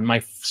thing. When my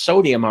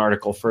sodium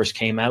article first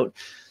came out,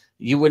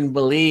 you wouldn't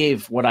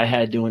believe what I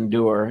had to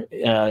endure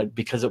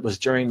because it was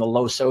during the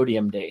low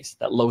sodium days.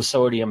 That low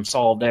sodium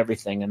solved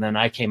everything. And then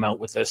I came out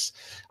with this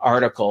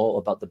article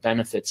about the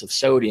benefits of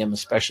sodium,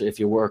 especially if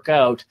you work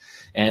out.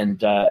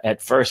 And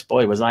at first,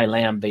 boy, was I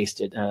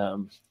lambasted.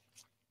 And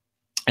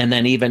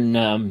then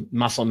even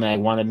Muscle Mag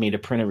wanted me to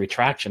print a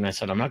retraction. I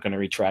said, I'm not going to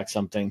retract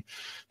something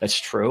that's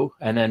true.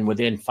 And then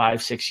within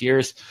 5-6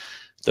 years,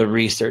 the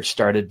research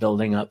started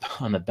building up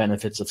on the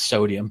benefits of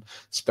sodium,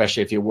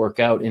 especially if you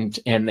work out.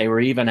 And they were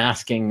even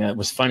asking, it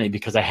was funny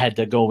because I had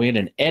to go in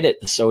and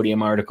edit the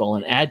sodium article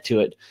and add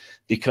to it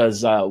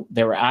because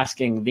they were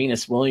asking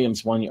Venus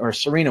Williams or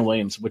Serena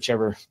Williams,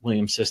 whichever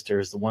Williams sister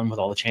is the one with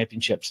all the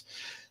championships.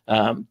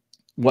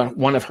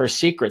 One of her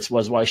secrets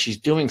was why she's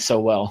doing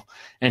so well.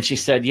 And she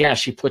said, yeah,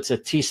 she puts a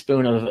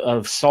teaspoon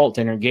of salt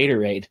in her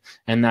Gatorade,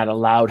 and that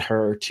allowed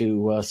her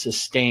to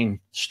sustain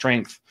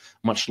strength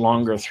much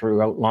longer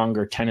throughout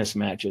longer tennis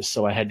matches.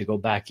 So I had to go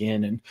back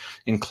in and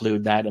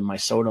include that in my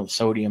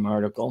sodium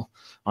article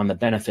on the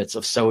benefits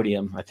of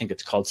sodium. I think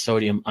it's called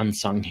Sodium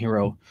Unsung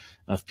Hero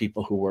of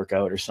people who work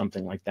out or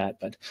something like that.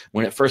 But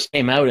when it first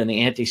came out in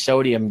the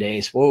anti-sodium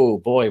days, whoa,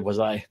 boy, was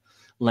I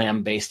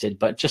lambasted.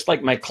 But just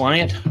like my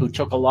client who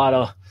took a lot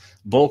of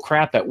bull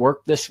crap at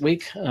work this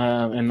week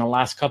in the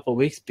last couple of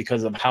weeks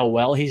because of how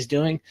well he's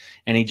doing,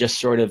 and he just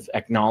sort of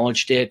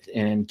acknowledged it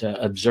and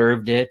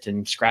observed it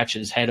and scratched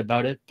his head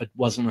about it, but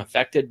wasn't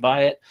affected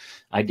by it.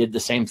 I did the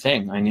same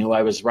thing. I knew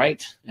I was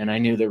right, and I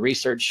knew the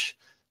research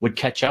would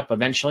catch up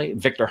eventually.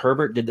 Victor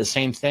Herbert did the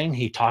same thing.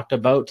 He talked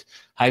about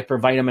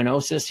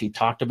hypervitaminosis. He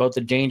talked about the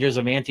dangers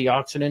of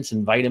antioxidants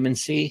and vitamin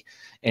C,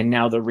 and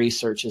now the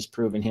research has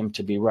proven him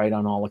to be right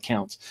on all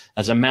accounts.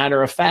 As a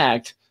matter of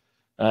fact,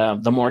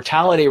 the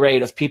mortality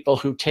rate of people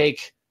who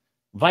take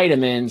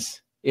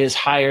vitamins is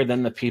higher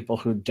than the people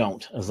who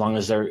don't, as long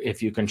as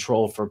if you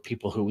control for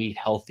people who eat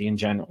healthy in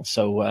general.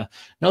 So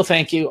no,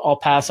 thank you. I'll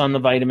pass on the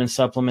vitamin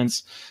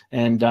supplements,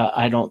 and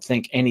I don't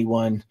think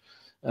anyone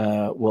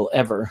will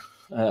ever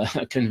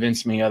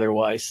convince me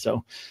otherwise.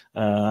 So,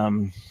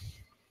 oh,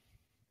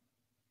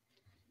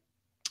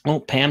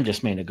 Pam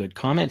just made a good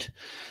comment.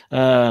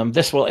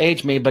 This will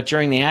age me, but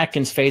during the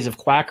Atkins phase of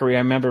quackery, I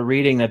remember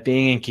reading that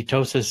being in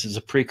ketosis is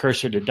a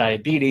precursor to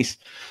diabetes.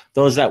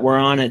 Those that were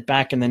on it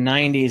back in the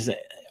 90s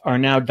are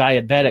now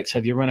diabetics.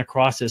 Have you run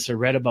across this or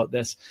read about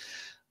this?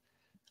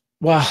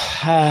 Well,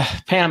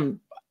 Pam,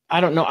 I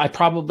don't know. I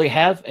probably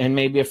have, and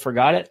maybe I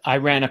forgot it. I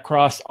ran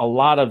across a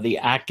lot of the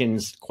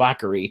Atkins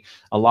quackery,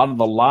 a lot of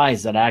the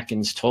lies that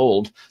Atkins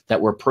told that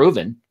were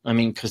proven. I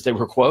mean, because they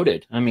were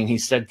quoted. I mean, he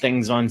said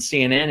things on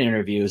CNN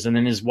interviews, and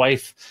then his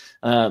wife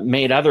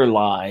made other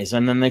lies,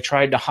 and then they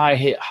tried to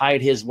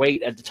hide his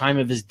weight at the time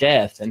of his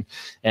death.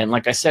 And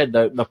like I said,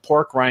 the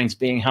pork rinds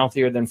being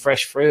healthier than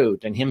fresh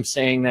fruit, and him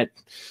saying that,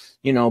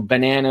 you know,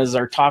 bananas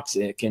are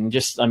toxic, and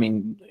just, I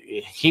mean,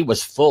 he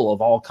was full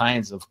of all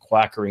kinds of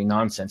quackery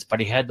nonsense, but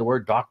he had the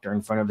word doctor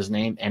in front of his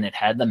name, and it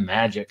had the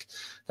magic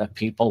that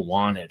people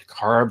wanted.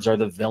 Carbs are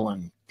the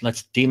villain.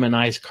 Let's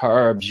demonize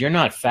carbs. You're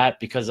not fat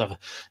because of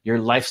your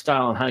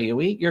lifestyle and how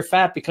you eat. You're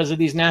fat because of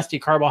these nasty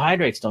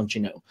carbohydrates, don't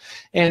you know?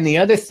 And the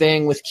other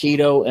thing with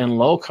keto and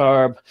low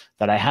carb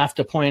that I have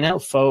to point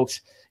out,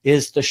 folks,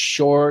 is the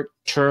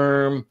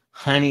short-term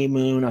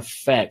honeymoon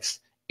effects.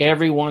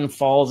 Everyone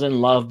falls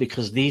in love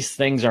because these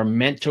things are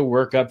meant to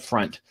work up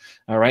front.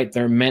 All right.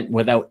 They're meant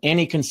without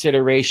any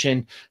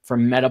consideration for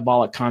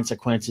metabolic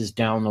consequences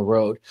down the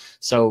road.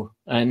 So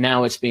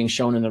now it's being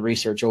shown in the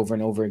research over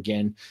and over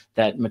again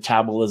that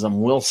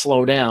metabolism will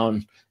slow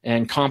down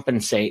and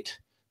compensate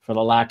for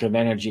the lack of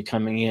energy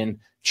coming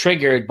in,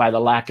 triggered by the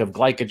lack of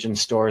glycogen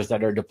stores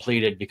that are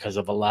depleted because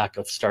of a lack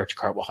of starch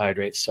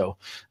carbohydrates. So,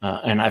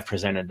 and I've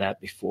presented that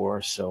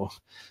before. So,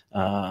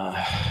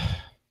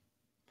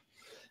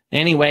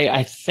 anyway,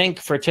 I think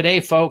for today,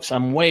 folks,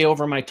 I'm way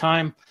over my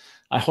time.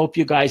 I hope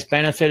you guys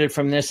benefited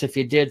from this. If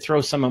you did,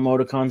 throw some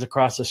emoticons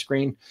across the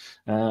screen.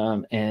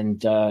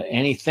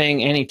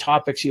 Any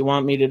topics you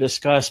want me to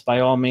discuss, by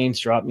all means,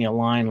 drop me a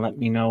line. Let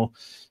me know.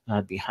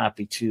 I'd be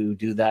happy to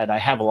do that. I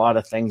have a lot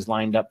of things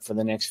lined up for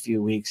the next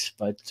few weeks.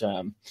 But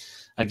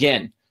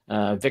again,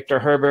 Victor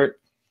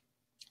Herbert,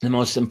 the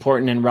most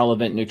important and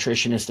relevant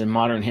nutritionist in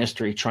modern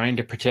history, trying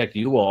to protect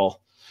you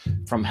all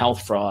from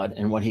health fraud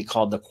and what he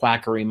called the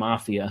quackery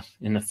mafia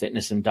in the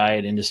fitness and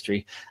diet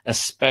industry,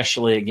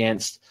 especially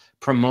against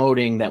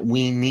promoting that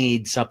we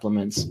need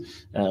supplements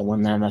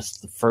when that's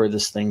the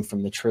furthest thing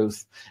from the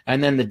truth.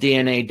 And then the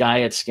DNA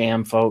diet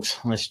scam, folks.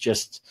 Let's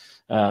just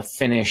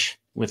finish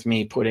with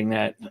me putting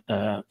that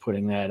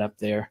up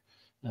there,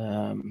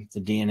 the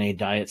DNA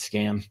diet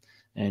scam,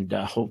 and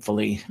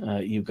hopefully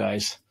you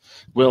guys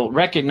will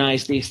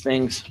recognize these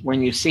things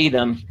when you see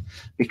them,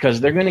 because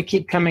they're going to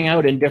keep coming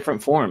out in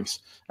different forms.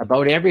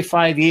 About every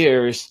 5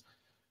 years,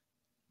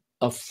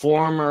 a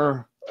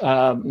former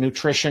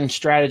nutrition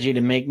strategy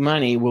to make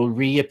money will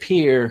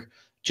reappear,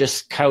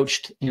 just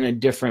couched in a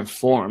different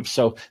form.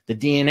 So the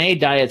DNA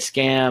diet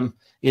scam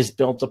is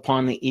built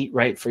upon the eat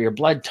right for your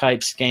blood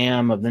type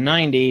scam of the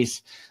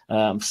 90s.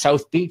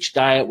 South Beach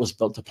diet was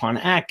built upon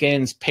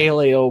Atkins.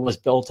 Paleo was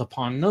built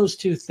upon those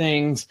two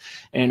things,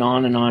 and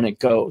on it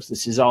goes.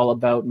 This is all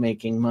about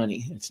making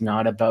money. It's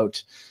not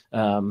about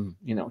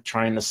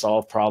trying to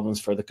solve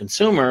problems for the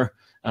consumer.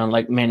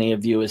 Like many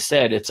of you have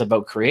said, it's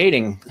about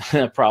creating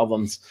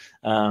problems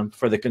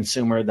for the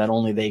consumer that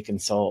only they can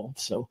solve.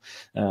 So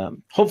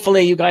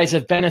hopefully you guys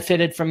have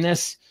benefited from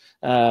this.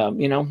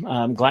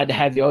 I'm glad to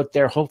have you out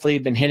there. Hopefully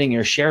you've been hitting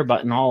your share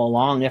button all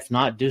along. If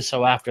not, do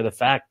so after the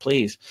fact,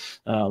 please.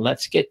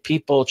 Let's get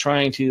people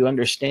trying to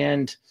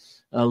understand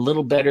a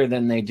little better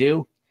than they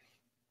do.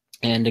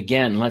 And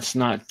again, let's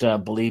not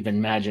believe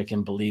in magic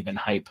and believe in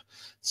hype.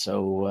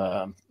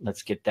 So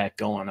let's get that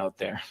going out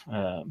there.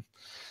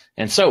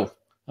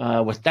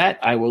 With that,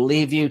 I will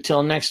leave you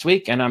till next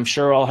week, and I'm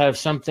sure I'll have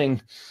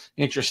something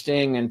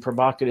interesting and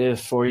provocative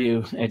for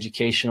you,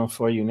 educational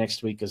for you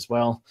next week as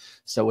well.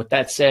 So with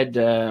that said,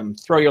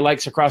 throw your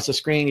likes across the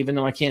screen, even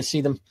though I can't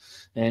see them,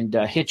 and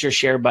hit your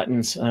share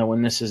buttons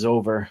when this is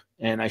over.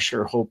 And I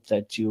sure hope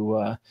that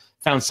you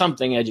found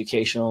something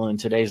educational in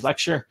today's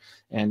lecture,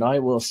 and I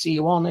will see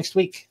you all next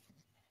week.